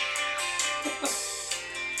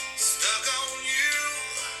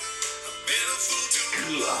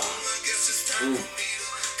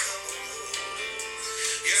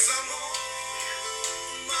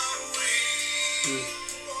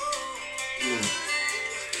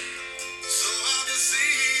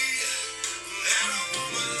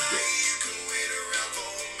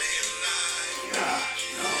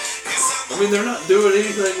 I mean, they're not doing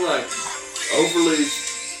anything like overly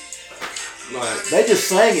like. They just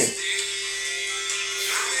singing.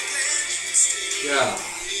 Yeah,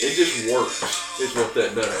 it just works. Is what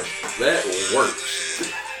that does. That works.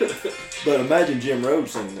 But imagine Jim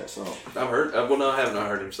Rhodes singing that song. I've heard. I haven't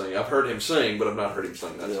heard him sing. I've heard him sing, but I've not heard him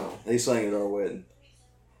sing that song. He sang at Our Wedding.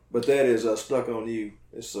 But that is Stuck on You.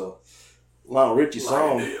 It's a Lionel Richie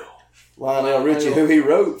song. Lionel Richie, who he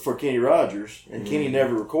wrote for Kenny Rogers, and Kenny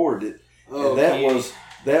never recorded it. Oh, and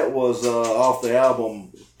that was off the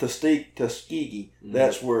album Tuskegee.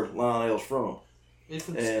 That's where Lionel's from. He's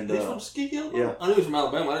from Tuskegee, Alabama? Yeah. I knew he was from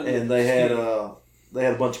Alabama. And they had a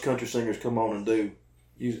bunch of country singers come on and do.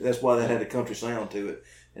 That's why they had a country sound to it.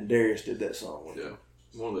 And Darius did that song with Yeah.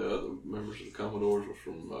 One of the other members of the Commodores was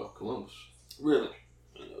from Columbus. Really?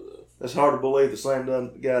 I know that. That's hard to believe the same guy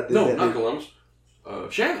did that. No, not Columbus.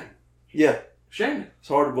 Shannon. Yeah. Shannon. It's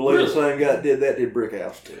hard to believe the same guy did Brick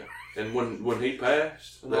House. Yeah. And when he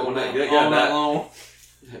passed, that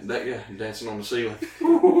guy dancing on the ceiling.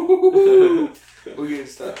 We get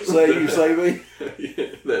stuck. Say you, say me.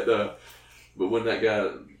 Yeah, But when that guy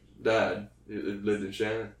died, he lived in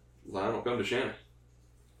Shannon. Lion will come to Shannon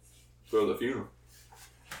for the funeral.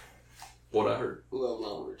 What I heard. Love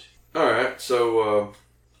language. All right, so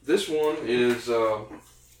this one is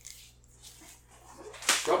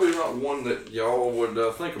probably not one that y'all would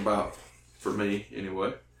think about, for me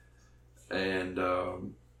anyway. And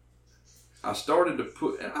I started to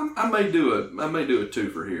put. I may do a 2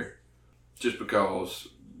 for here, just because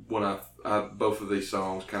when I both of these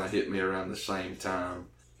songs kind of hit me around the same time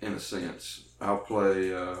in a sense. I'll play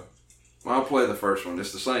the first one.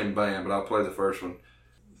 It's the same band, but I'll play the first one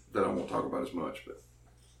that I won't talk about as much, but.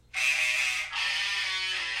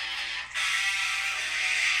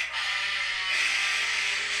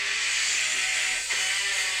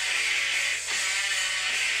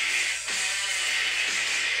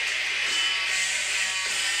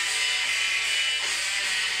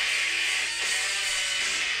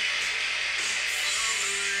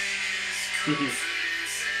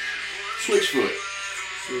 Switchfoot.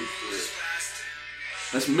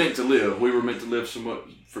 That's Meant to Live. We were meant to live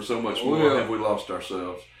for so much more. Have we lost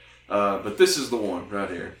ourselves? But this is the one right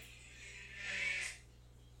here.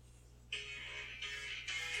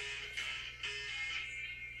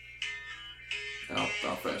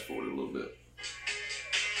 I'll fast forward it a little bit.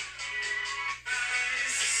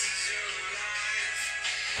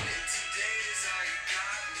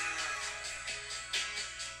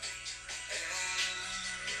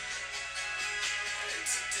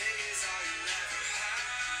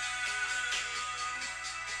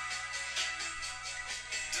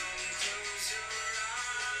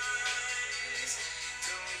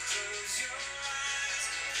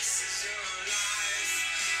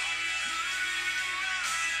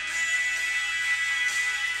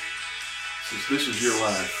 This Is Your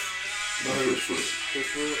Life.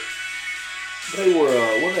 They were,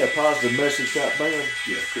 weren't they a positive message type band?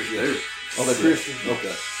 Yeah, Christian. Oh, they're Christian?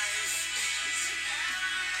 Okay.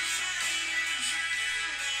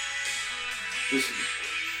 This,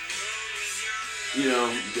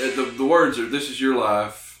 the words are, this is your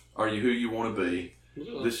life. Are you who you want to be?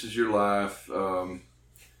 Yeah. This is your life.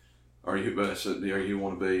 Are you who you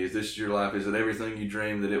want to be? Is this your life? Is it everything you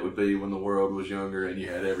dreamed that it would be when the world was younger and you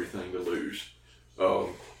had everything to lose? I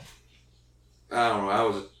don't know. I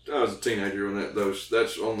was a teenager when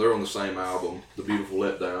they're on the same album, The Beautiful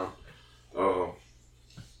Letdown. I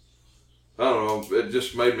don't know. It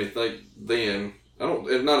just made me think then.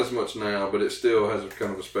 Not as much now, but it still has a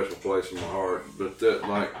kind of a special place in my heart. But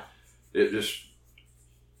it just,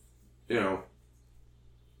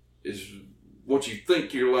 is what you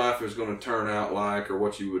think your life is going to turn out like, or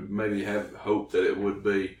what you would maybe have hoped that it would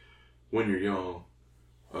be when you're young,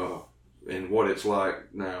 and what it's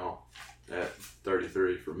like now at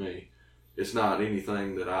 33 for me. It's not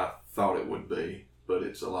anything that I thought it would be, but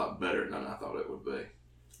it's a lot better than I thought it would be.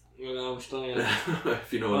 I understand.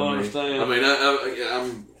 If you know what I mean. Understand. I mean,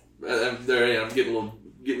 I'm there. I am getting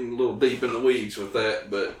a little deep in the weeds with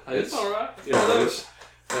that, but it's all right.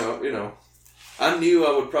 I knew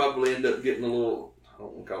I would probably end up getting a little. I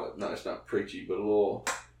don't want to call it. No, it's not preachy, but a little.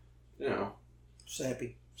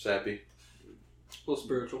 Sappy. A little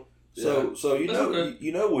spiritual. So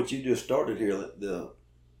you know what you just started here.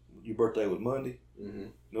 Your birthday was Monday. Mm-hmm.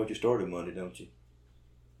 You know what you started Monday, don't you?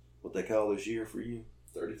 What they call this year for you?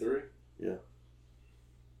 33? Yeah.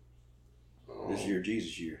 Oh. This year,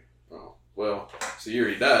 Jesus year. Oh. Well, it's the year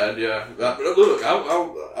he died, yeah. Look, I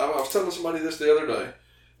was telling somebody this the other day,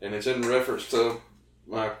 and it's in reference to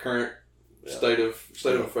my current state of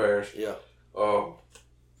affairs. Yeah.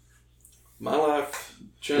 My life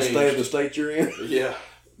changed. The state of the state you're in? Yeah.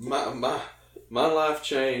 My life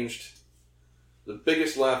changed. The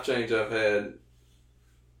biggest life change I've had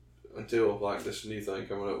until this new thing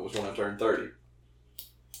coming up was when I turned 30.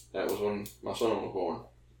 That was when my son was born,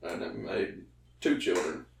 and I made 2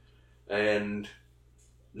 children. And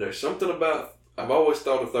there's something about, I've always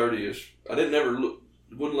thought of 30 as,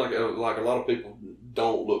 wouldn't like a lot of people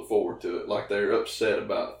don't look forward to it, like they're upset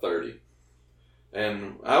about 30.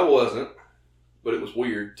 And I wasn't, but it was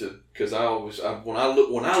weird because when I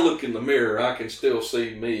look in the mirror, I can still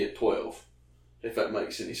see me at 12, if that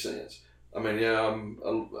makes any sense. I mean, yeah,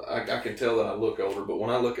 I can tell that I look older, but when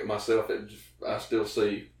I look at myself, I still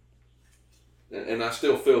see, and I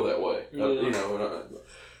still feel that way. Yeah.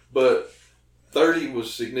 But 30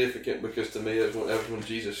 was significant because to me that was when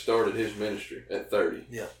Jesus started his ministry at 30.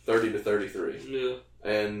 Yeah. 30 to 33. Yeah.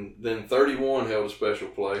 And then 31 held a special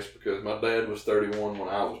place because my dad was 31 when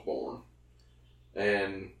I was born.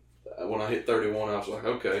 And when I hit 31, I was like,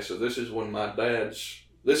 okay, so this is when I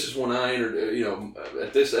entered,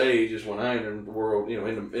 at this age is when I entered the world,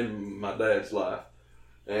 in my dad's life.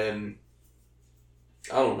 And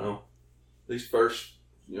I don't know. These first,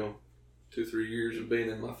 2-3 years of being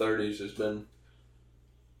in my 30s has been.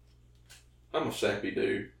 I'm a sappy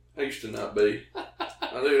dude. I used to not be.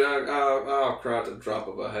 Dude, I'll cry at the drop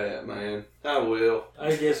of a hat, man. I will.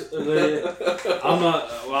 I guess I'm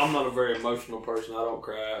not a very emotional person. I don't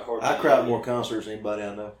cry hardly. I cry at more concerts than anybody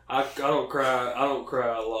I know. I don't cry. I don't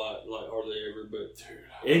cry a lot, like hardly ever. But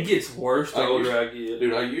it gets worse the older I get.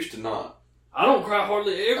 Dude, I used to not. I don't cry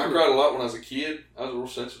hardly ever. I cried a lot when I was a kid. I was a real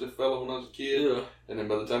sensitive fellow when I was a kid. Yeah. And then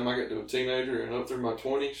by the time I got to a teenager and up through my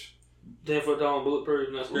 20s. 10 Foot Tall and Bulletproof,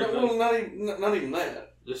 and that's great. Well, not even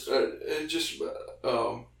that. Just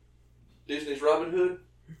Disney's Robin Hood.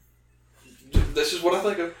 This is what I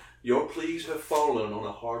think of. Your pleas have fallen on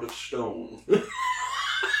a heart of stone.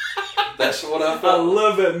 That's what I felt. I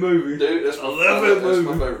love that movie. Dude, that's my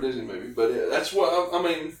favorite Disney movie. But that's what I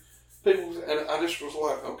mean. People, and I just was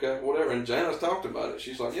like, okay, whatever. And Janice talked about it.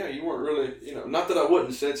 She's like, yeah, you weren't really, not that I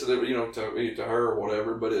wasn't sensitive, to her or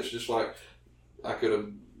whatever, but it's just like I could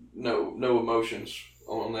have no emotions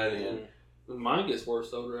on that end. Mine gets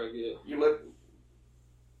worse the older I get. You let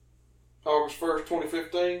August 1st,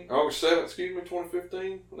 2015, August 7th,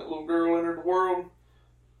 2015, when that little girl entered the world,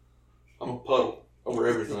 I'm a puddle over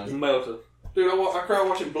everything. Melted. Dude, I cry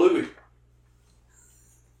watching Bluey.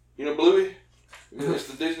 You know Bluey? It's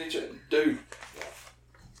the Disney channel. Dude,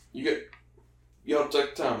 you ought to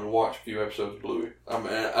take the time and watch a few episodes of Bluey.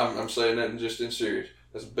 I'm saying that just in serious.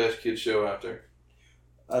 That's the best kid show out there.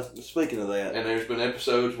 Speaking of that, and there's been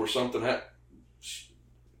episodes where something happened.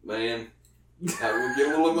 Man, I would get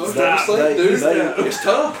a little emotional. Dude, it's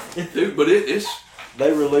tough, dude. But it's.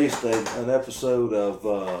 They released an episode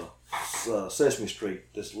of Sesame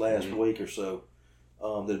Street this last week or so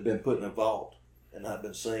that had been put in a vault and not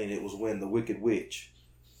been seen. It was when the Wicked Witch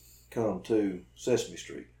come to Sesame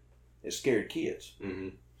Street. It scared kids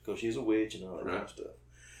because she's a witch and all that kind of stuff.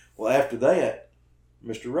 Well, after that,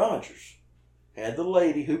 Mr. Rogers had the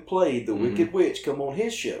lady who played the Wicked Witch come on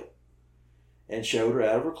his show and showed her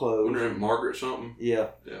out of her clothes. Wasn't her Margaret something? Yeah.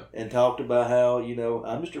 And talked about how,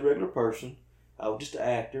 I'm just a regular person. I was just an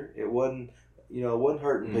actor. It wasn't, I wasn't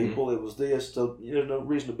hurting people. It was this. So, there's no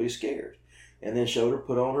reason to be scared. And then showed her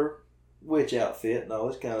put on her witch outfit and all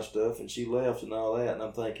this kind of stuff. And she left and all that. And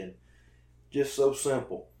I'm thinking, just so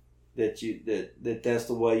simple that that's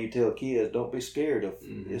the way you tell kids, don't be scared of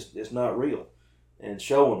it's not real. And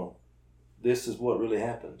showing them this is what really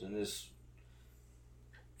happens. And this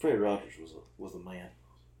Fred Rogers was a man.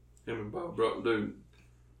 Him and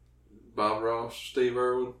Bob Ross, Steve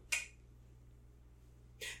Irwin.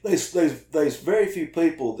 There's very few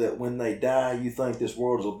people that when they die, you think this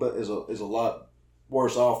world is a lot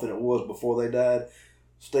worse off than it was before they died.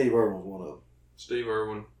 Steve Irwin was one of them. Steve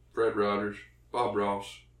Irwin, Fred Rogers, Bob Ross.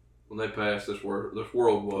 When they passed, this world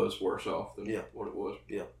was worse off than what it was.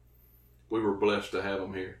 Yeah, we were blessed to have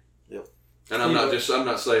them here. Yep. And I'm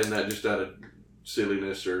not saying that just out of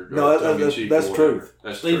silliness or that's truth.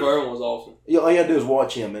 Steve Irwin was awesome. All you had to do is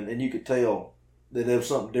watch him, and you could tell that there was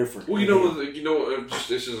something different. Well,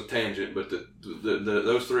 this is a tangent, but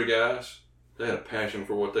those three guys, they had a passion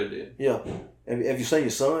for what they did. Yeah. Have you seen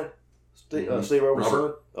his son, Steve Irwin's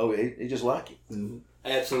son? Oh, he just like him. Mm-hmm.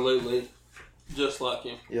 Absolutely, just like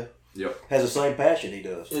him. Yeah. Yep. Has the same passion he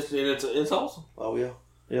does. It's awesome. Oh yeah.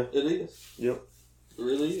 Yeah. It is. Yep. It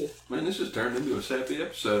really is. Man, this has turned into a sappy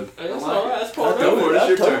episode. Hey, that's all right. That's part of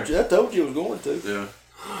it. I told you it was going to. Yeah.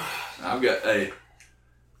 I've got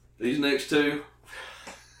these next two.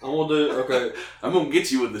 I'm gonna do okay. I'm gonna get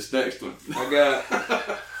you with this next one.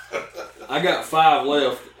 I got 5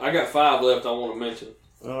 left. I got 5 left I want to mention.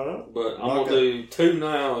 All right. But I'm gonna do 2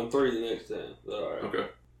 now and 3 the next time. Is that all right? Okay.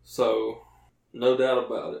 So, No Doubt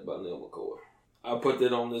About It by Neil McCoy. I put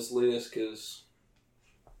that on this list because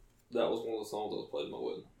that was one of the songs I was playing at my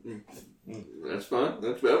wedding. That's fine.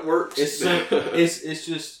 That works. It's simple.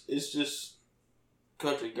 it's just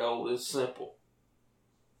country gold. It's simple.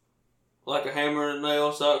 Like a hammer and a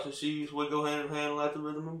nail, socks and shoes, we go hand in hand like the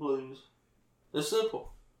rhythm and blues. It's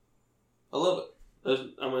simple. I love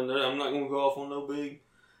it. I'm not going to go off on no big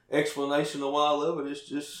explanation of why I love it. It's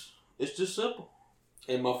just simple.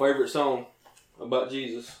 And my favorite song about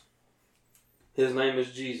Jesus, His Name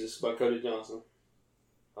is Jesus by Cody Johnson.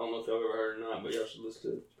 I don't know if y'all ever heard it or not, but y'all should listen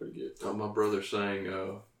to it. It's pretty good. Oh, my brother sang,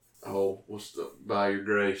 By Your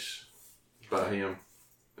Grace by him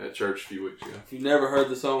at church a few weeks ago. If you've never heard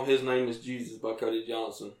the song His Name is Jesus by Cody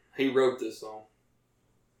Johnson, he wrote this song.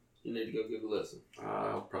 You need to go give it a listen.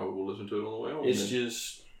 I'll probably listen to it on the way home. It's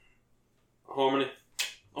just harmony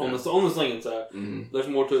on the singing side. Mm-hmm. There's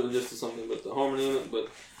more to it than just the singing, but the harmony in it, but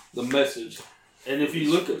the message And if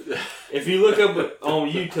you look up on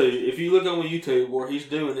YouTube where he's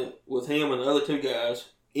doing it with him and the other two guys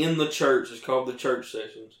in the church, it's called the Church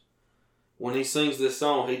Sessions. When he sings this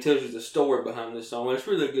song, he tells you the story behind this song. It's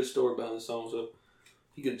really a good story behind the song. So if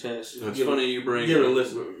you get a chance, it's funny you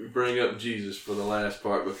bring up Jesus for the last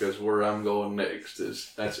part because where I'm going next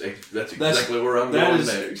is that's exactly where I'm going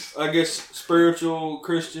next. I guess spiritual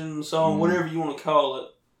Christian song, whatever you want to call it.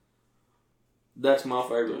 That's my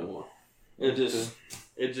favorite one. It's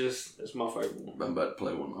my favorite one. I'm about to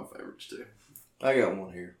play one of my favorites too. I got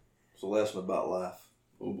one here. It's a lesson about life.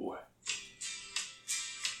 Oh boy.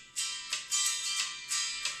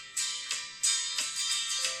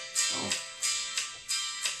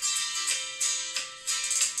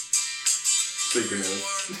 Speaking of,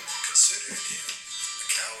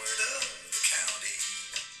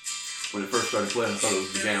 when it first started playing, I thought it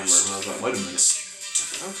was The Gambler, and I was like, wait a minute.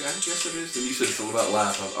 Okay, I guess it is. And you said it's all about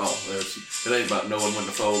life. I was, it ain't about knowing when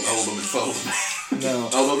to hold them and fold them. No.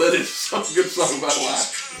 Although that is some good song about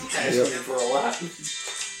life. Asking for a lot.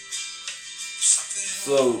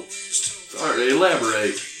 So, all right,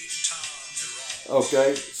 elaborate.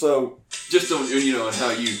 Okay, so just on and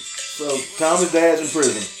how you. So Tommy's dad's in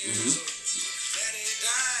prison. Mm-hmm.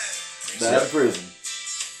 Died in prison.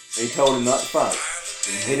 He told him not to fight.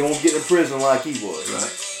 Mm-hmm. He didn't want to get in prison like he was.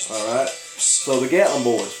 Right. All right. So the Gatlin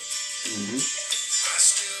boys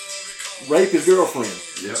rape his girlfriend.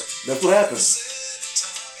 Yep. That's what happened.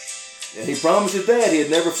 And he promised his dad he'd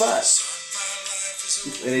never fight.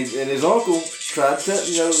 And his uncle tried to tell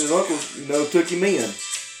his uncle took him in. And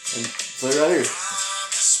see right here.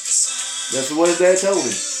 That's what his dad told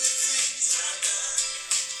him.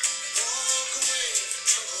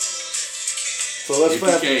 So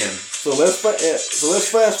let's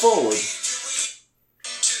fast forward.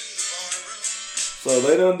 So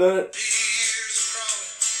they done it.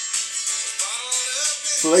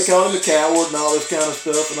 So they call him a coward and all this kind of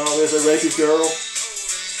stuff and all this. They rape his girl.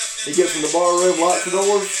 He gets in the bar room, locks the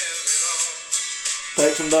doors,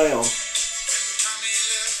 takes them down.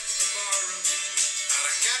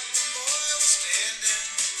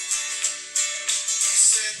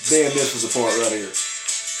 Then this is the part right here.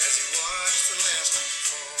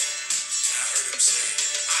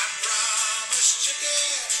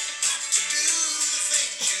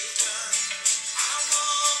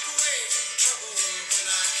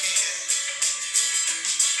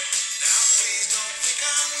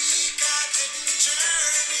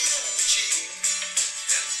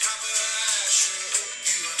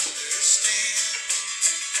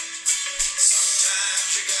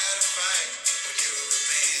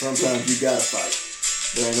 Sometimes you gotta fight.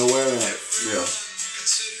 There ain't no way around it. Yeah.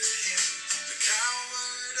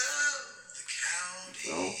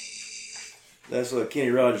 So that's Kenny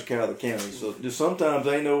Rogers, Cow of the County. So just sometimes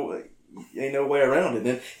ain't no way around it.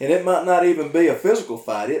 And it might not even be a physical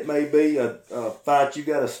fight. It may be a fight you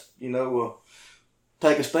gotta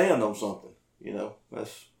take a stand on something.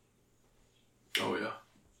 That's. Oh yeah.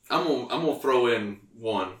 I'm gonna throw in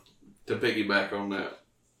one to piggyback on that.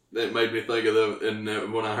 That made me think of and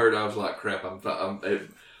when I heard it, I was like, crap, like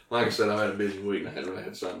I said, I've had a busy week and I hadn't really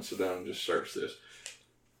had time to sit down and just search this.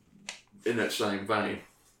 In that same vein.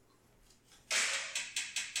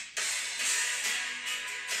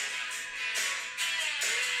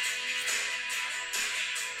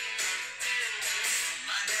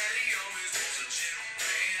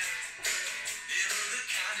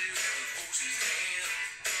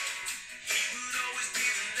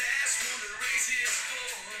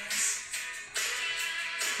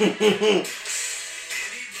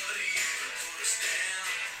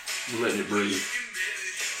 Letting it breathe.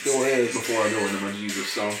 Go ahead. Before I go into my Jesus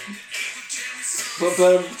song.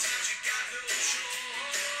 Sometimes.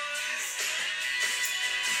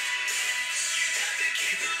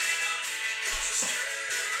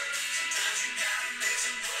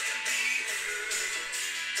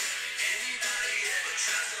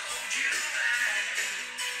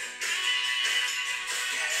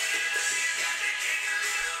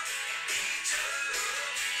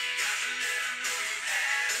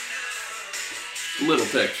 Little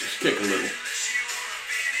Texas, kick a little.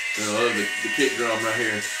 I love the kick drum right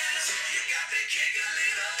here.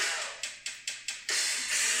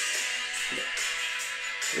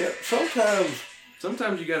 Yeah,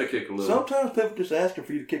 sometimes you gotta kick a little. Sometimes people just asking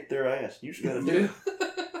for you to kick their ass. You just gotta do it.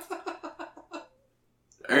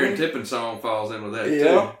 Aaron Tippin song falls in with that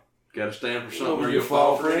too. Gotta stand for something or you'll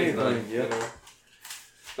fall for anything. Yeah.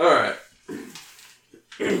 All right.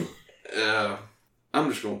 I'm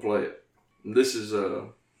just gonna play it. This is a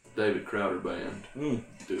David Crowder band doing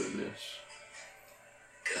this.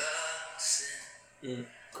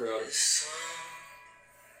 Crowder.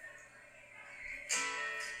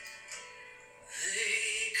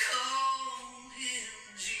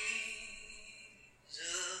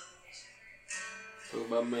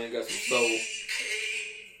 My man got some soul.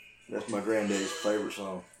 That's my granddad's favorite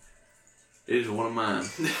song. It is one of mine.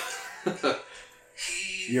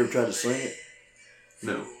 You ever tried to sing it?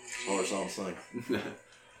 No. Hard song to sing.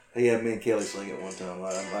 He had me and Kelly sing it one time.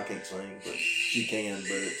 I can't sing, but she can,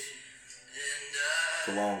 but it's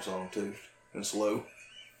a long song too. And slow.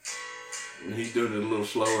 And he's doing it a little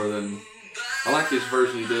slower than... I like this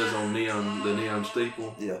version he does on the Neon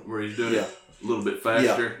Steeple. Yeah. Where he's doing it a little bit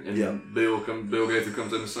faster. Yeah. And Yeah. Bill Gaither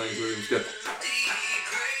comes in and sings with him. He's got...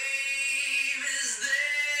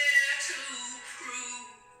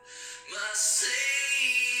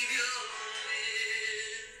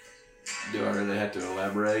 Do I really have to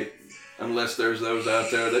elaborate? Unless there's those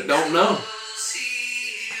out there that don't know.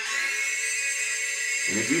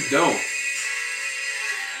 And if you don't,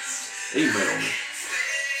 email me.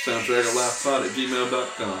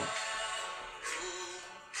 soundtrackoflifepod@gmail.com.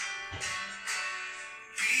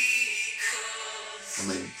 I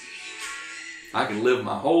mean, I can live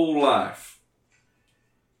my whole life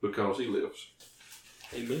because he lives.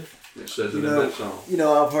 Amen. It says it in that song. You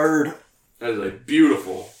know, I've heard... That is a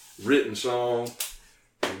beautiful written song.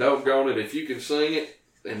 And doggone it, if you can sing it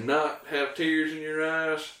and not have tears in your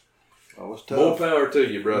eyes, Oh, it's tough. more power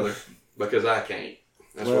to you, brother. Because I can't.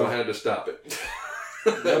 That's why I had to stop it.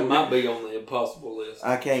 That might be on the impossible list.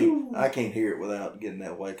 I can't hear it without getting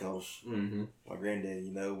that way because Mm-hmm. my granddaddy,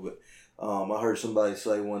 you know. But I heard somebody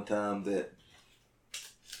say one time that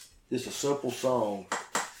just a simple song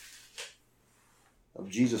of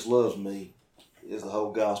Jesus Loves Me is the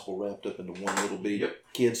whole gospel wrapped up into one little bitty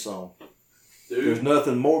kid song. Dude, There's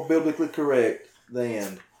nothing more biblically correct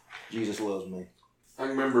than Jesus Loves Me. I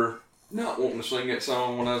remember not wanting to sing that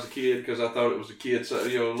song when I was a kid because I thought it was a kid, a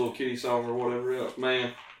little kiddie song or whatever else.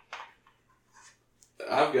 Man,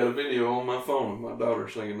 I've got a video on my phone of my daughter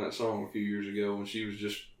singing that song a few years ago when she was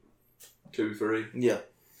just 2, 3. Yeah.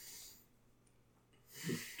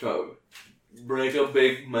 To break a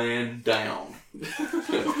big man down.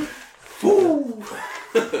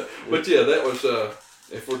 But yeah, that was,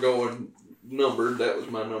 if we're going numbered, that was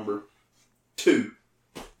my number 2.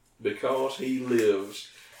 Because he lives.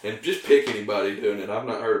 And just pick anybody doing it. I've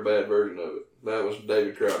not heard a bad version of it. That was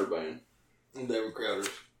David Crowder Band. David Crowder's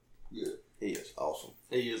good. He is awesome.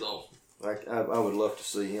 He is awesome. I would love to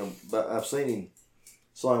see him, but I've seen him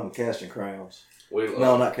saw him with Casting Crowns.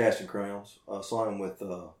 No, not Casting Crowns. I saw him with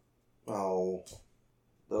the old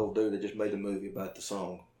dude that just made the movie about the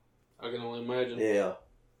song. I can only imagine. Yeah.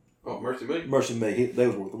 Oh, Mercy Me? Mercy Me. He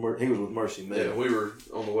was with Mercy Me. Yeah, we were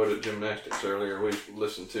on the way to gymnastics earlier. We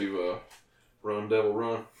listened to Run Devil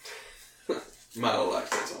Run. Milo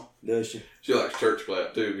likes that song. Does she? She likes Church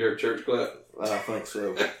Clap too. You heard Church Clap? I think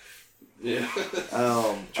so. Yeah.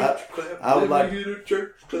 Church Clap. I would like get a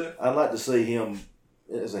church clap. I'd like to see him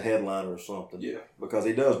as a headliner or something. Yeah. Because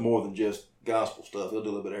he does more than just gospel stuff. He'll do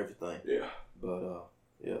a little bit of everything. Yeah. But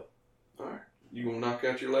yeah. All right. You gonna knock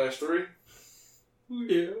out your last 3?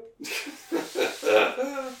 Yeah.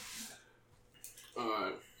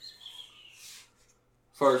 Alright.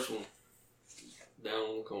 First one. Down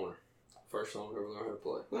on the Corner. First song I ever learned how to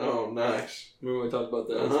play. Oh, nice. Remember we talked about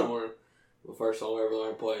that this morning? The first song I ever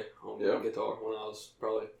learned to play on guitar when I was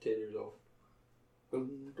probably 10 years old.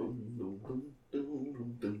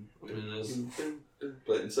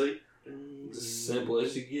 Play it and see. It's as simple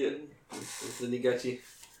as you get. Then you got your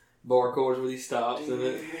bar chords with these stops in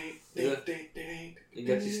it. Yeah. You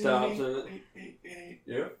got your stops in it.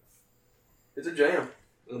 Yeah. It's a jam.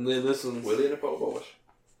 And then this one's Willie and the Po' Boys.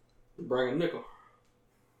 Bring a Nickel.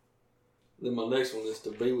 Then my next one is To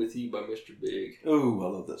Be With You by Mr. Big. Ooh, I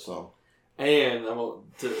love that song. And I'm gonna,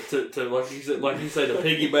 to like you said, to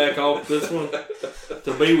piggyback off this one,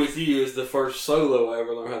 To Be With You is the first solo I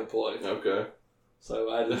ever learned how to play. Okay. So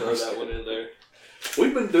I had to throw that one in there.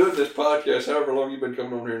 We've been doing this podcast however long you've been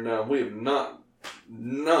coming on here now. We have not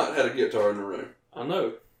had a guitar in the room. I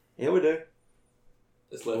know. Yeah, we do.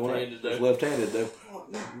 It's left-handed though. It's left-handed though.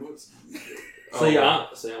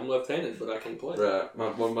 See, I'm left-handed, but I can play. Right.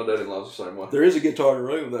 One of my dad-in-laws the same way. There is a guitar in the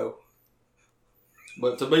room though.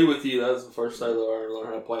 But To Be With You, that was the first solo I ever learned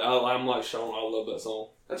how to play. I'm like Sean, I love that song.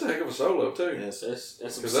 That's a heck of a solo too. Yes. It's some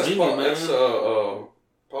Because that's singing, man. That's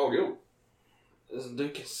Paul Gilbert. This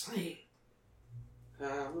dude can sing.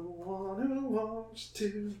 I'm the one who wants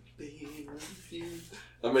to be with you.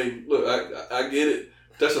 I mean, look, I get it.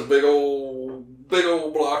 That's a big old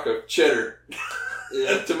block of cheddar.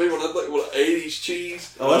 To me, when I think, 80s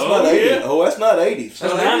cheese. Oh, that's not 80s. Yeah. Oh, that's not 80s.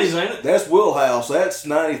 That's 90s, ain't it? That's Wheelhouse. That's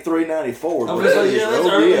 93, 94. I was like, that's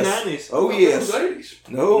early 90s. Oh, yes. It was 80s.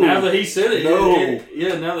 No. Now that he said it.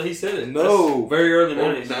 No. Now that he said it. No. That's very early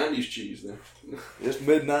 90s. 90s cheese, then. It's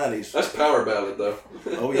mid-90s. That's Power Ballad, though.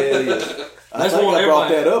 Oh, yeah, it is. I think I brought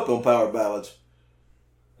that up on Power Ballads.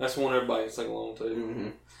 That's one everybody can sing along to. Mm-hmm.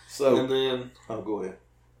 So, and then... Oh, go ahead.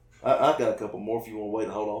 I got a couple more if you want to wait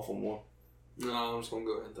and hold off on one. No, I'm just going to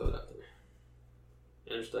go ahead and throw it out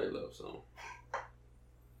there. Interstate Love Song.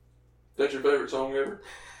 That's your favorite song ever?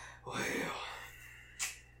 Well...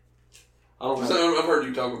 I've heard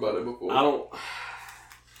you talk about it before.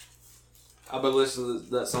 I've been listening to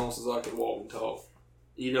that song since I could walk and talk.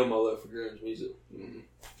 You know my love for grunge music. Mm-hmm.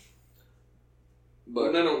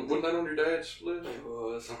 But wasn't that on your dad's list? It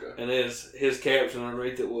was. Okay. And his caption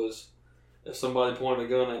underneath it was, if somebody pointed a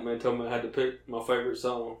gun at me and told me I had to pick my favorite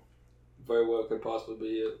song, very well could possibly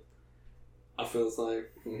be it. I feel the same.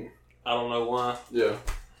 Mm-hmm. I don't know why. Yeah.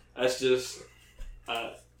 That's just...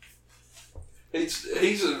 He's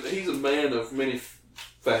a man of many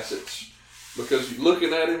facets. Because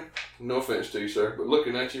looking at him, no offense to you, sir, but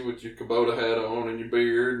looking at you with your Kubota hat on and your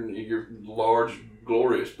beard and your large,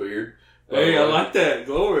 glorious beard. Hey, I like that.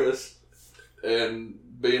 Glorious. And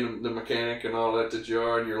being the mechanic and all that you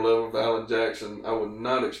are and your love of Alan Jackson, I would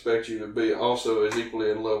not expect you to be also as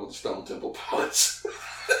equally in love with the Stone Temple Pilots.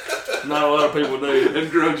 Not a lot of people do.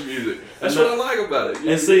 And grunge music. That's what I like about it.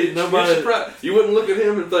 And see, nobody... You wouldn't look at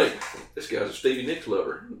him and think, this guy's a Stevie Nicks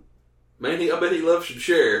lover. Man, I bet he loves some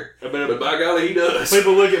Cher. But by golly, he does.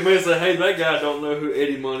 People look at me and say, hey, that guy don't know who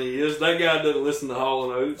Eddie Money is. That guy doesn't listen to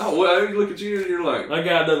Hall & Oates. Oh, well, you look at you and you're like... That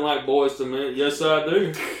guy doesn't like Boyz II Men. Yes, I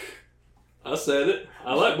do. I said it.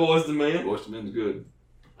 I like Boyz II Men. Boyz II Men's good.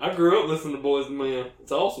 I grew up listening to Boyz II Men.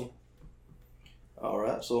 It's awesome. All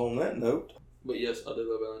right, so on that note... But yes, I do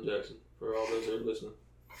love Alan Jackson, for all those who are listening.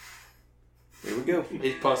 Here we go.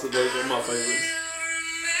 He's possibly one of my favorites.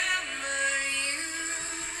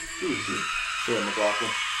 Sarah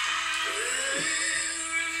McLachlan.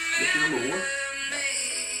 That's your number one?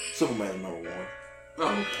 Superman's number one.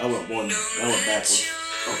 Oh, I went backwards.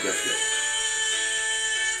 Oh, that's good.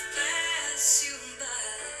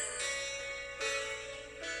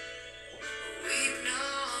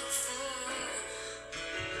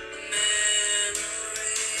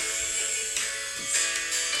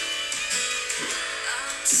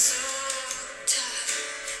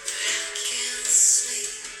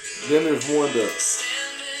 Then there's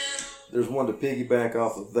one to piggyback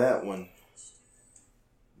off of that one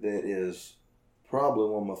that is probably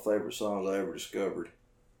one of my favorite songs I ever discovered.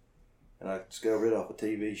 And I discovered it off a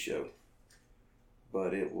TV show.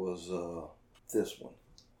 But it was this one.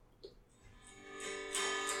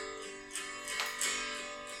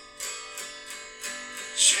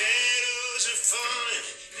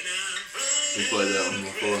 We played that one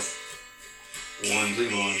before. Warren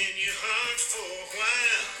Zevon.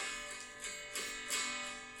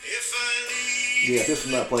 Yeah, this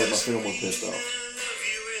was not played my film when Pissed Off.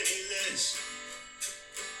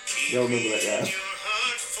 Y'all remember that guy?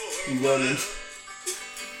 You youngins?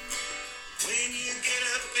 When you get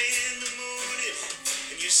up in the morning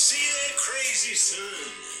and you see that crazy sun,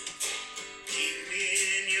 keep me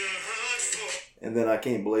in your heart for. And then I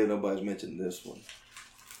can't believe nobody's mentioned this one.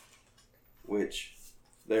 Which,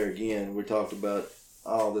 there again, we talked about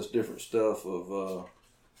all this different stuff of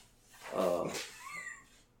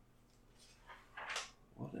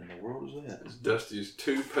what in the world is that? It's Dusty's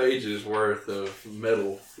 2 pages worth of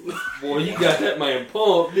metal. Boy, you got that man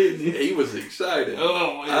pumped, didn't you? He was excited.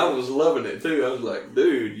 Oh, man. I was loving it too. I was like,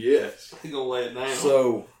 dude, yes. He's going to lay it down.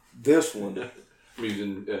 So, this one. I'm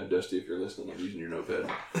using, Dusty, if you're listening, I'm using your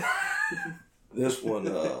notepad. This one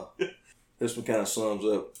kind of sums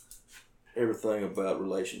up everything about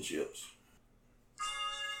relationships.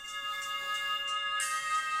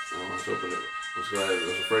 Oh, I was hoping I was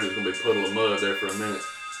afraid it was going to be a puddle of mud there for a minute.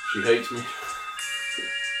 She hates me.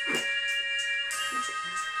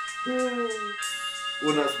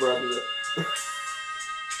 We're not surprised with that.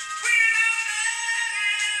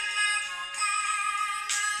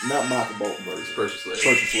 Not Michael Bolton version. Precious Ledge.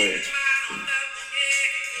 Precious Ledge.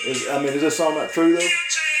 Is this song not true though? Yeah.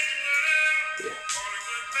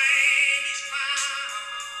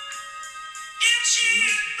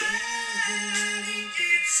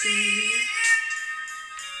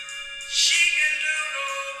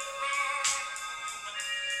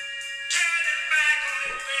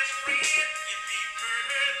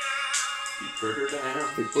 Put her down.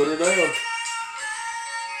 He put her down.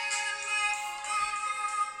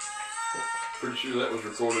 Pretty sure that was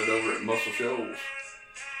recorded over at Muscle Shoals.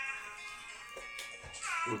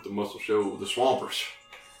 With the muscle show, the Swampers.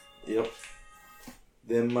 Yep.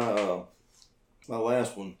 Then my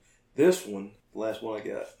last one. This one, the last one I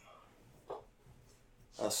got.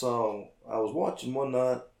 I was watching one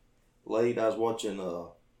night late. I was watching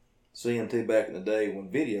CMT back in the day when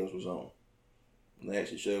videos was on. And they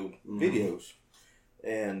actually showed videos.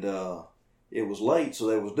 And it was late, so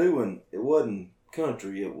they was doing, it wasn't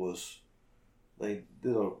country, they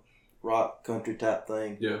did a rock country type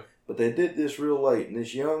thing. Yeah. But they did this real late, and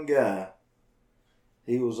this young guy,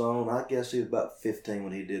 he was on, I guess he was about 15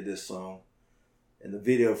 when he did this song. And the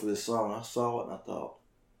video for this song, I saw it and I thought,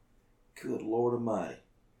 good Lord Almighty.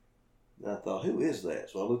 And I thought, who is that?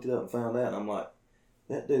 So I looked it up and found out, and I'm like,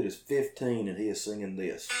 that dude is 15 and he is singing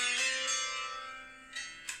this.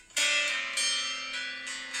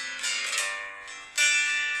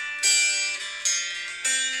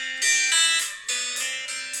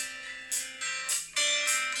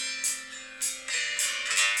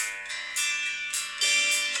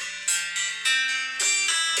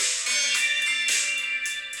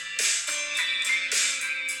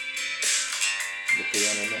 The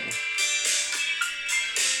piano on that one.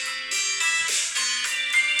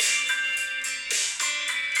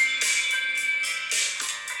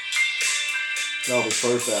 No, his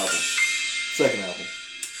first album. Second album.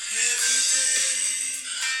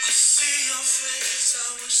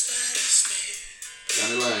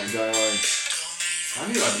 Johnny Lang. Johnny Lang. I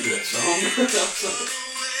knew I'd do that song.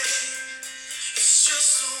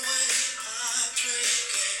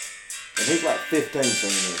 And he's like 15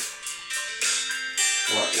 singing this.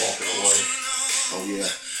 Like Walking Away. Oh,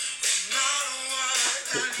 yeah.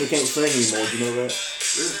 He can't sing anymore, do you know that?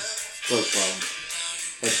 Really? Throat problem.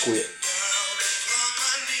 Had to quit.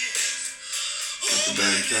 That's a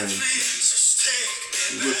damn shame.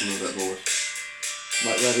 You listen to that voice.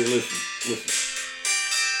 Like right here, listen. Listen.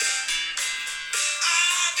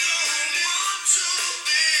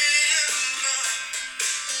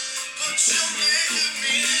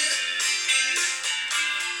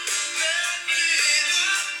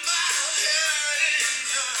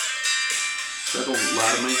 That don't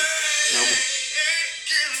lie to me. Album.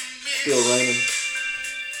 Still raining.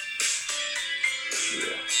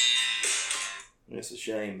 Yeah. It's a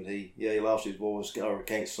shame, but he lost his voice or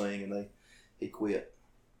can't sing, and he quit.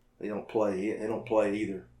 He don't play. He don't play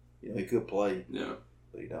either. You know, he could play, Yeah.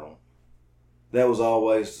 but he don't. That was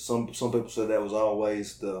always some people said that was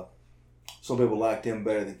always the. Some people liked him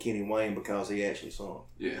better than Kenny Wayne because he actually sung.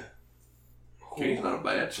 Yeah. Kenny's not a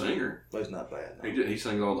bad singer. But he's not bad. No. He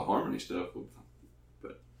sings all the harmony stuff.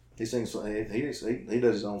 He sings. He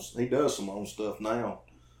does his own. He does some own stuff now,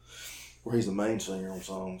 where he's the main singer on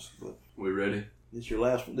songs. But We ready? this your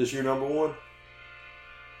last one. This your number one.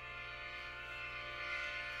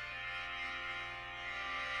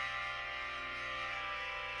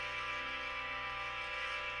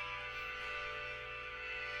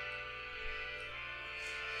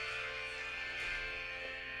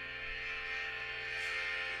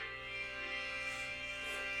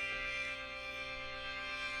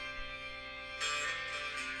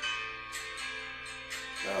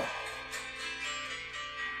 Oh.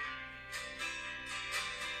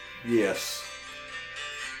 Yes.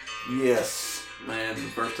 Yes. Man, the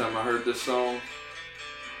first time I heard this song,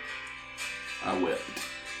 I wept.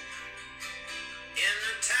 In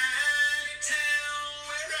the tiny town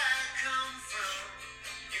where I come from,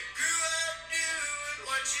 you grew up doing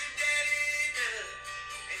what your daddy did,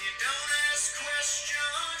 and you don't ask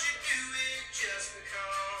questions, you do it just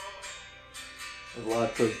because. There's a lot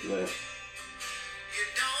of truth to that. You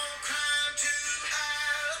don't climb too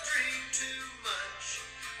high or drink too much.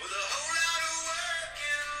 With a whole lot of work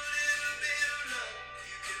and a little bit of luck,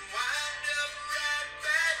 you can wind up right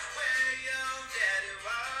back where your daddy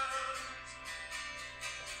was.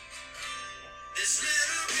 This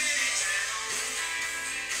little bitty town,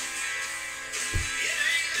 it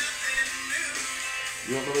ain't nothing new.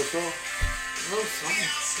 You don't know this song? No song.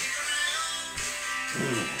 Y'all stick around,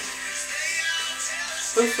 'cause they all tell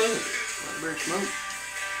us Who sing it? Blackberry Smoke.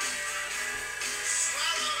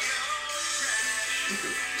 swallow your own pride.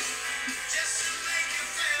 Just to make your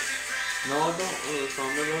family proud. No, I don't know this song.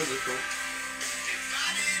 Never heard this song. If I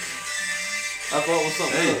didn't think I thought it was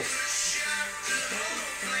something Hey. else. shut the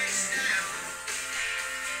whole place down,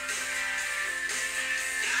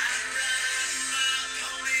 I'd ride my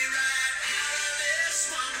pony right out of this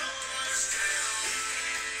one horse town.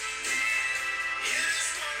 Yeah, this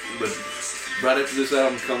one But horse town. right after this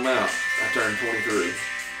album come out, I turned 23. I'm an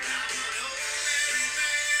old married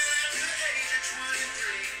man at the age of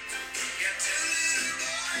 23. Got two little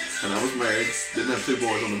boys. And I was married. Didn't have two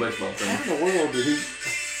boys on the baseball How team. in the world did he?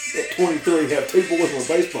 At 23, have 2 boys on a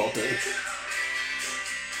baseball team.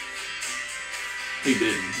 He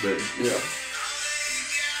didn't, but Yeah.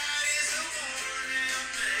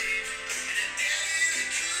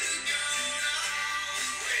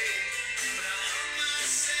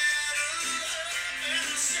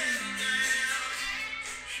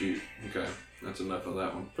 shoot. Okay, that's enough of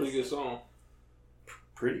that one. Pretty good song.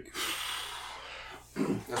 Pretty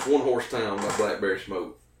cool. That's One Horse Town by Blackberry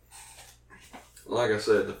Smoke. Like I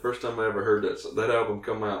said, the first time I ever heard that album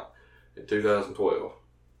come out in 2012,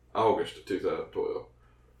 August of 2012,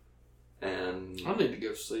 and I need to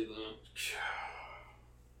go see them.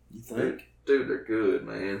 You think? dude, they're good,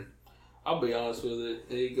 man. I'll be honest with you,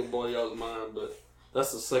 he can blow y'all's mind, but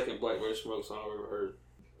that's the second Blackberry Smoke song I've ever heard.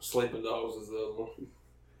 Sleeping Dogs is the other one.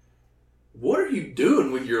 What are you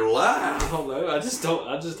doing with your I life? don't know. I just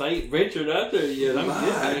ain't ventured out there yet. I'm My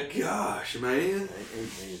getting there. gosh, man.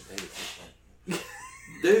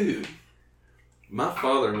 Dude, my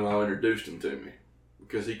father-in-law introduced him to me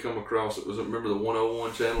because he come across it. Remember the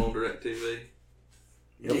 101 channel on DirecTV?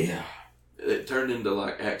 Yep. Yeah. It turned into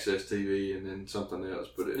like Access TV and then something else,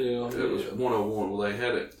 but it was 101. Well, they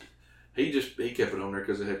had it. He kept it on there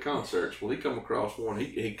because it had concerts. Well, he come across one.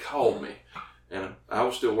 He called me, and I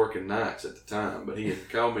was still working nights at the time, but he had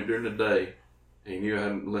called me during the day. He knew I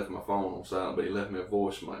hadn't left my phone on silent, but he left me a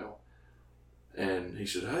voicemail, and he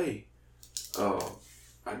said, "Hey,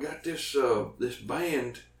 I got this this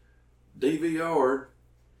band DVR."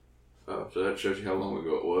 So that shows you how long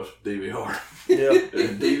ago it was. DVR. Yeah.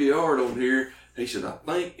 And DVR on here. He said,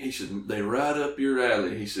 he said, they right up your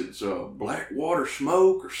alley. He said, it's Blackwater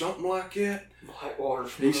Smoke or something like that. Blackwater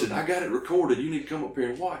Smoke. He said, I got it recorded. You need to come up here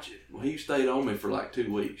and watch it. Well, he stayed on me for like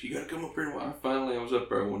 2 weeks. You got to come up here and watch it. Finally, I was up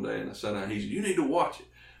there one day and I sat down. He said, you need to watch it.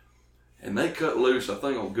 And they cut loose, I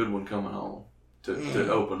think, on Good One Coming On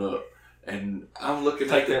to open up. And I'm looking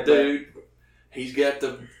at the dude. He's got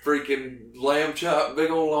the freaking lamb chop, big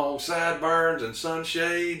old long sideburns and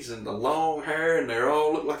sunshades and the long hair, and they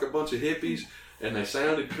all look like a bunch of hippies, and they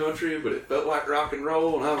sounded country, but it felt like rock and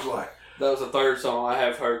roll, and I was like... That was the third song I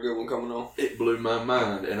have heard. Good One Coming On. It blew my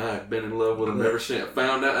mind, and I have been in love with them ever since.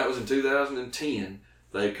 Found out that was in 2010.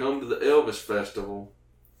 They come to the Elvis Festival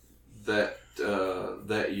that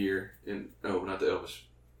year. Not the Elvis.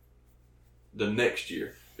 The next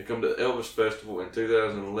year. They come to the Elvis Festival in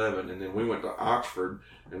 2011, and then we went to Oxford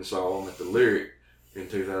and saw them at the Lyric in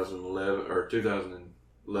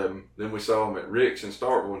 2011. Then we saw them at Rick's in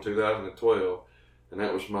Starkville in 2012, and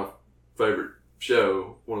that was my favorite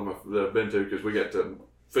show, that I've been to, because we got to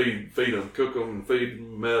feed them, cook them, and feed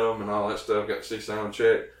them, met them, and all that stuff. Got to see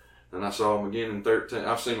Soundcheck, and I saw them again in 13.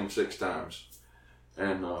 I've seen them 6 times,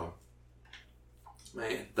 and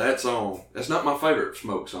man, that song, that's not my favorite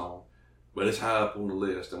Smoke song. But it's high up on the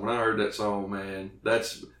list, and when I heard that song, man,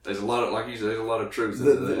 there's a lot of, like you said, there's a lot of truth in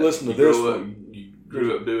that. Listen to this one. You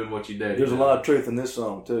grew up doing what you did. There's a lot of truth in this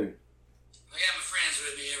song too. I got my friends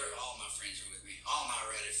with me. All my friends are with me. All my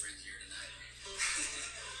Reddit friends here tonight.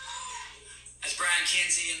 That's Brian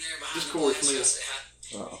Kinsey in there behind Just the Corey glass. Smith. Say hi.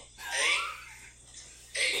 Uh-oh. Hey.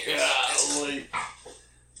 Golly. All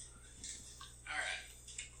right.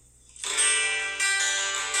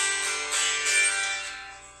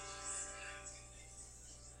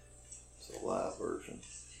 It's a live version.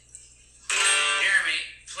 Jeremy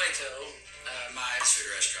Plato, it's food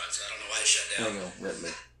restaurant, so I don't know why it shut down. Hang on,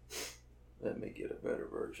 let me get a better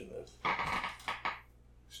version of it.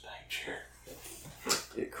 Stay chair.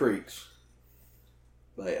 It creaks.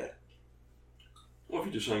 Bad. Well, if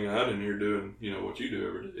you just hang out in here doing, what you do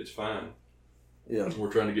every day, it's fine. Yeah.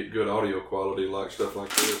 We're trying to get good audio quality, like stuff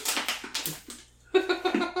like this.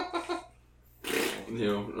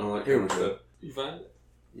 And all that Here kind we of go. stuff. You find it?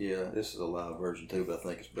 Yeah, this is a live version too, but I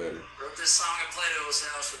think it's better. Wrote this song at Plato's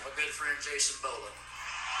house with my good friend Jason Boland.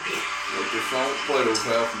 Like this song at Plato's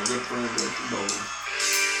house, my good friend Jason Boland.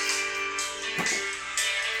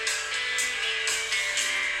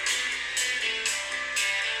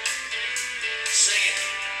 Sing it.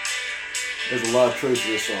 There's a lot of truth to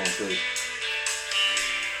this song too.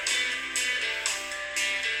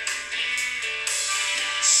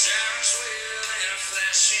 Sirens wail in a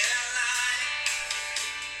flashing light.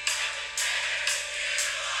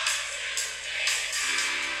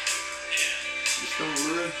 You still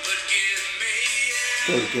live? But give me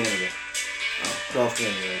Go to Canada. Across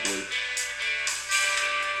Canada, I believe.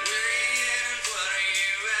 what are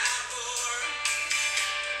you out for?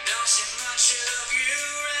 Don't see much of you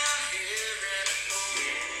around here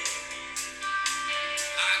anymore.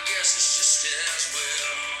 I guess it's just as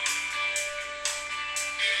well.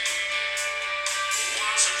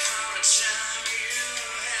 Once upon a time you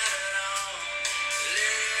had it all.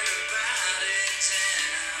 Let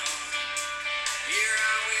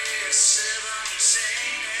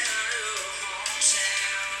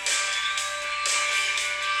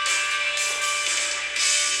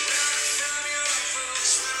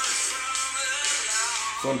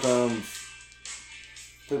sometimes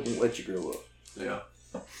people won't let you grow up. Yeah.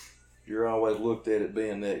 You're always looked at it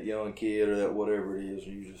being that young kid or that whatever it is.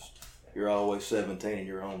 You're always 17 in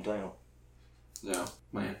your hometown. Yeah,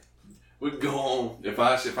 man. We could go on. If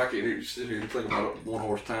I could sit here and think about a one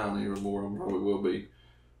horse town anymore, I probably will be.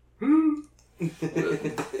 But,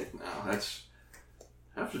 no, that's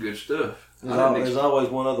good stuff. There's always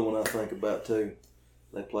one other one I think about too.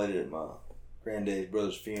 They played it at my granddad's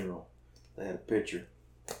brother's funeral. They had a picture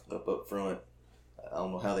up front. I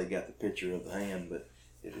don't know how they got the picture of the hand, but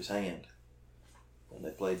it's his hand. And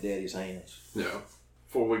they played Daddy's Hands. Yeah.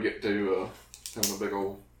 Before we get to having a big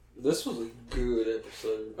old. This was a good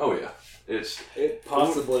episode. Oh yeah, It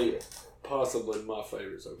possibly my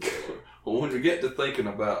favorite so far. Well, when we get to thinking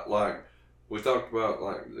about, like, we talked about,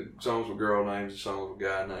 like, the songs with girl names and songs with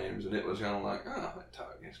guy names, and it was kind of like,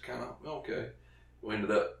 it's kind of okay. We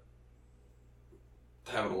ended up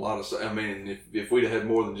having a lot of, I mean, if we'd had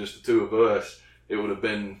more than just the two of us, it would have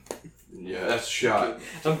been, yeah, that's a shot.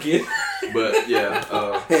 I'm kidding. But,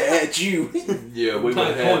 yeah. At you. Yeah, we would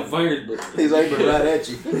have had. Point fingers, but He's aiming right at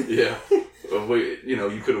you. Yeah. Well,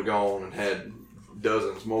 you could have gone and had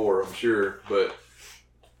dozens more, I'm sure, but,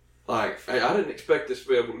 like, I didn't expect this to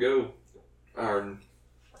be able to go an hour and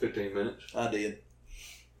 15 minutes. I did.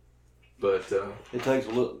 But it takes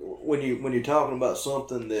a look when you're talking about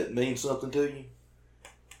something that means something to you.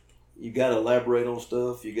 You got to elaborate on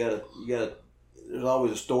stuff. You got to. There's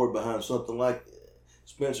always a story behind something. Like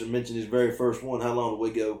Spencer mentioned his very first one. How long did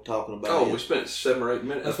we go talking about it? We spent 7 or 8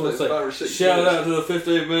 minutes. That's what I 5 or 6 shout minutes. out to the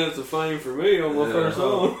 15 minutes of fame for me on my first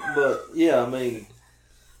song. But yeah, I mean,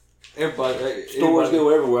 Stories go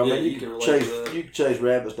everywhere. I yeah, mean, you you can can relate to that. you can chase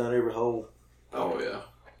rabbits down every hole. Oh yeah.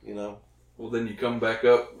 You know. Well, then you come back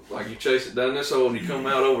up, like you chase it down this hole, and you come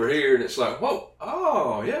out over here, and it's like, whoa,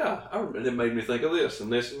 oh yeah, and it made me think of this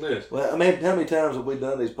and this and this. Well, I mean, how many times have we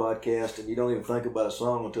done these podcasts and you don't even think about a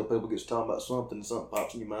song until people get to talking about something and something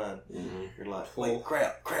pops in your mind? Mm-hmm. You're like, wait,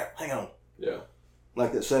 crap, hang on. Yeah.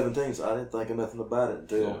 Like that 17, so I didn't think of nothing about it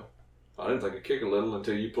until. Yeah. I didn't think of Kick a Little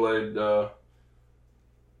until you played. What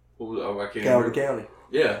was it? Oh, I can't Calvert remember. County.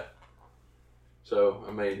 Yeah. So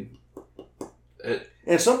I mean,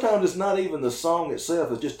 And sometimes it's not even the song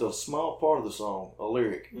itself; it's just a small part of the song, a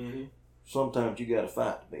lyric. Mm-hmm. Sometimes you got to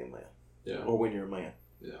fight to be a man, yeah. or when you're a man.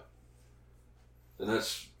 Yeah. And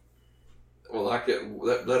that's, well, like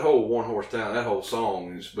that whole One Horse Town, that whole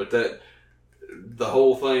song is, but the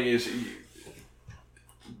whole thing is,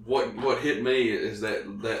 what hit me is that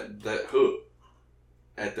hook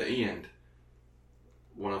at the end.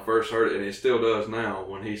 When I first heard it, and it still does now,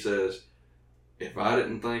 when he says, if I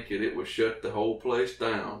didn't think it would shut the whole place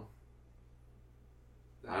down,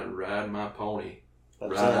 I'd ride my pony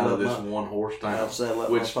right out of this one horse town. I'd saddle up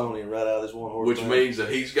my pony and ride out of this one horse which town. means that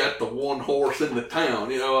he's got the one horse in the town.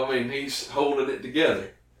 You know, I mean, he's holding it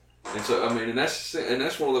together. And so, I mean, and that's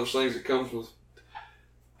one of those things that comes with,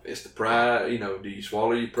 it's the pride. You know, do you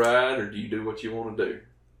swallow your pride or do you do what you want to do?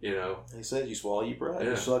 You know, He said you swallow your pride, Yeah.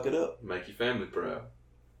 you suck it up. make your family proud.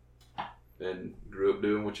 And grew up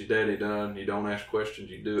doing what your daddy done. You don't ask questions.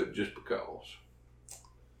 You do it just because.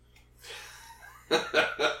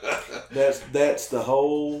 That's the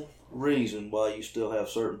whole reason why you still have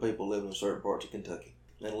certain people living in certain parts of Kentucky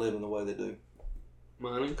and living the way they do.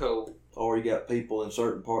 Mine and cold. Or you got people in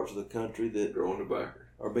certain parts of the country that Growing tobacco.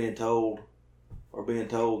 are being told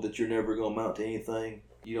that you're never going to amount to anything.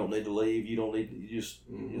 You don't need to leave. You don't need to, you just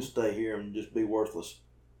stay here and just be worthless.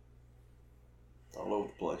 All over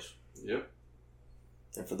the place. Yep.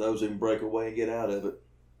 And for those who can break away and get out of it,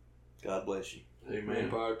 God bless you. Amen.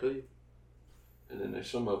 Power to you. And then there's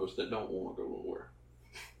some of us that don't want to go nowhere.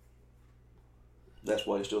 That's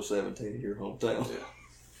why you're still 17 in your hometown. Yeah.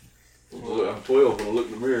 I'm 12 when I look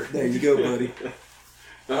in the mirror. There you go, buddy.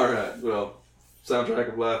 All right. Well,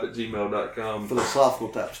 soundtrackoflife@gmail.com. Philosophical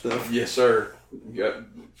type stuff. Yes, sir. We got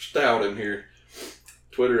Stout in here.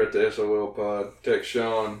 Twitter at the SOL Pod. Text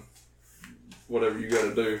Sean. Whatever you got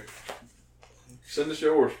to do. Send us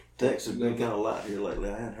yours. Text has been kind of light here lately.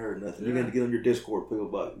 I haven't heard nothing. You're going to get on your Discord, people,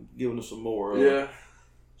 about giving us some more.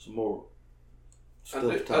 Some more stuff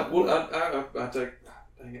to talk about. I take.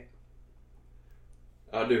 Dang it.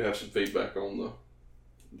 I do have some feedback on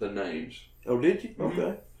the names. Oh, did you? Mm-hmm.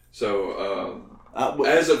 Okay. So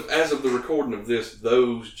as of the recording of this,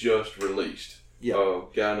 those just released. Yeah.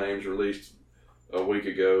 Guy names released a week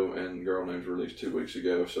ago, and girl names released 2 weeks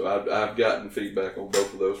ago. So I've gotten feedback on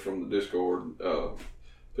both of those from the Discord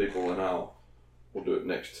people, and we'll do it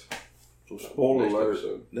next. So spoiler next alert.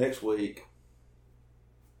 episode. Next week.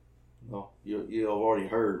 No, you've already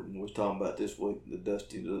heard when we was talking about this week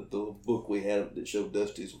the book we had that showed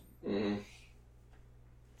Dusty's Mm-hmm.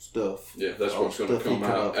 stuff. Yeah, that's what's going to Stuff he come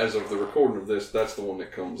out. up. As of the recording of this, that's the one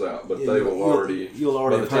that comes out. But Yeah, they will you'll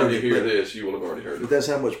already by the have time heard you it, hear but- this, you will have already heard But it. that's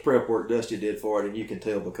how much prep work Dusty did for it, and you can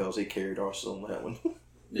tell because he carried us on that one.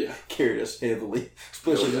 Yeah. Carried us heavily,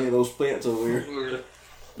 especially Oh, yeah. me and those plants over here.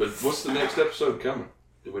 But what's the next episode coming?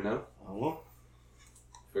 Do we know? I don't know.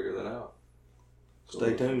 Figure that out.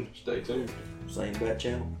 Stay tuned. Stay tuned. Same Bat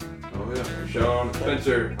Channel. Oh yeah. Sean,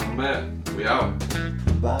 Spencer, I'm Matt. We out.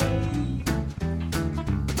 Bye.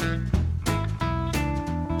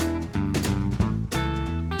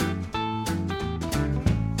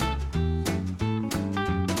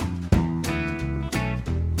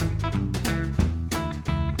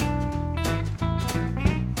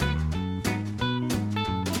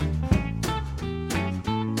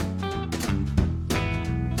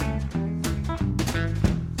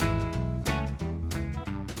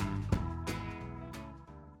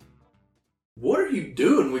 What are you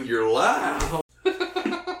doing with your life?